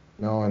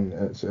 No, and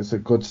it's a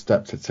good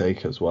step to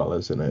take as well,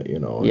 isn't it?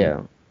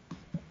 Yeah,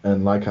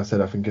 And like I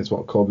said, I think it's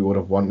what Kobe would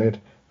have wanted.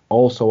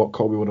 Also, what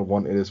Kobe would have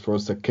wanted is for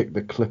us to kick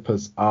the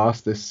Clippers'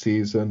 ass this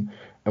season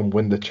and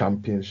win the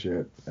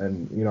championship.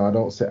 And I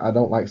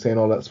don't like saying,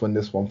 "Oh, let's win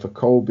this one for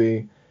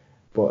Kobe,"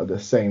 but at the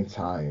same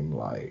time,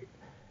 like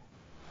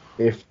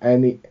if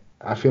any,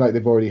 I feel like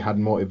they've already had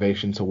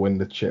motivation to win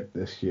the chip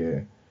this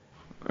year.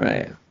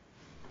 right, Like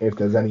if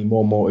there's any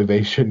more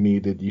motivation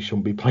needed, you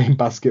shouldn't be playing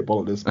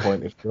basketball at this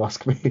point, if you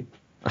ask me.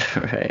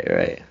 right,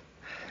 right.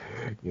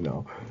 You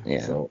know.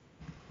 Yeah. So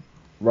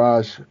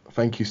Raj,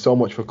 thank you so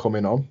much for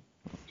coming on.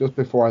 Just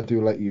before I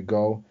do let you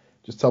go,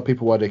 just tell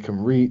people where they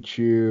can reach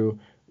you,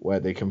 where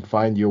they can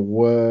find your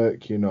work,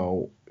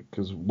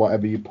 because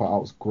whatever you put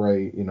out's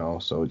great,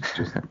 so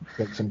just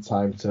take some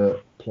time to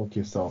plug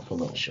yourself a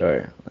little.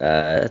 Sure.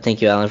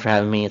 Thank you, Alan, for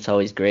having me. It's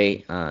always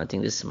great. I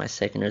think this is my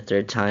second or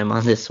third time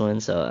on this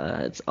one, so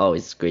it's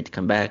always great to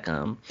come back.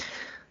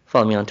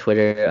 Follow me on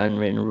Twitter,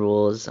 Unwritten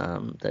Rules.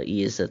 The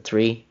E is a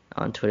three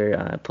on Twitter.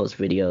 I post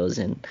videos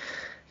and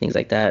things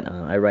like that.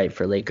 I write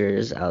for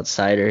Lakers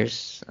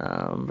Outsiders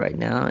right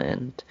now,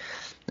 and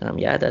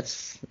yeah,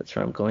 that's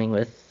where I'm going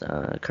with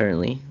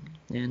currently.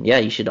 And yeah,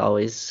 you should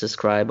always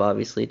subscribe,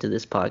 obviously, to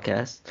this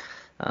podcast.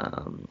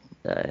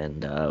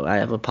 And I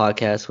have a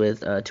podcast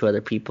with two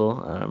other people,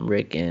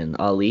 Rick and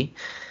Ali,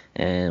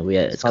 and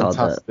it's called the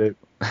Fantastic.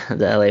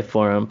 the LA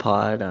Forum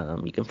Pod.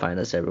 You can find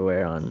us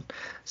everywhere on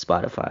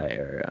Spotify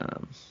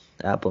or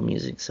Apple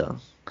Music. So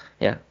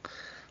yeah,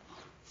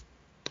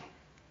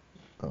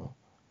 Oh,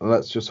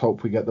 let's just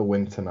hope we get the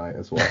win tonight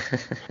as well.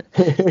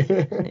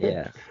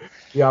 yeah.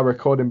 We are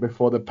recording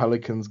before the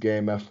Pelicans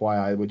game,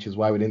 FYI, which is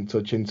why we didn't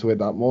touch into it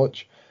that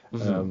much.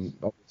 Hmm.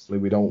 Obviously,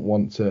 we don't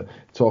want to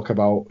talk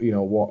about,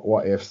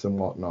 what ifs and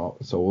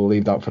whatnot. So we'll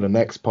leave that for the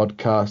next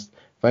podcast.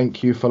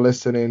 Thank you for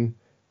listening.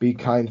 Be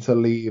kind to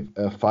leave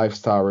a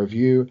 5-star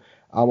review.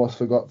 I almost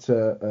forgot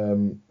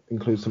to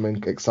include some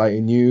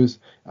exciting news.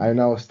 I am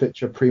now a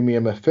Stitcher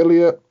Premium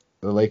affiliate,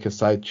 the Lakers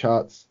Side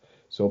Charts.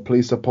 So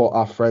please support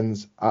our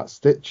friends at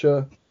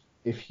Stitcher.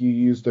 If you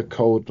use the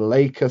code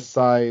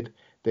LakersSide,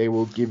 they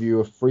will give you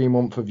a free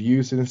month of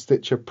using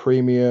Stitcher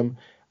Premium.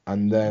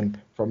 And then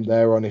from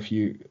there on, if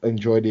you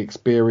enjoy the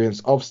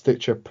experience of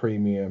Stitcher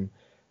Premium,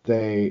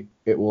 it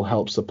will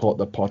help support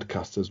the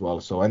podcast as well.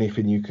 So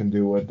anything you can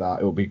do with that,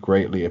 it will be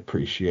greatly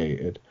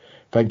appreciated.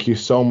 Thank you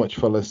so much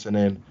for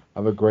listening.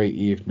 Have a great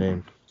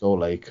evening. Go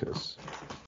Lakers.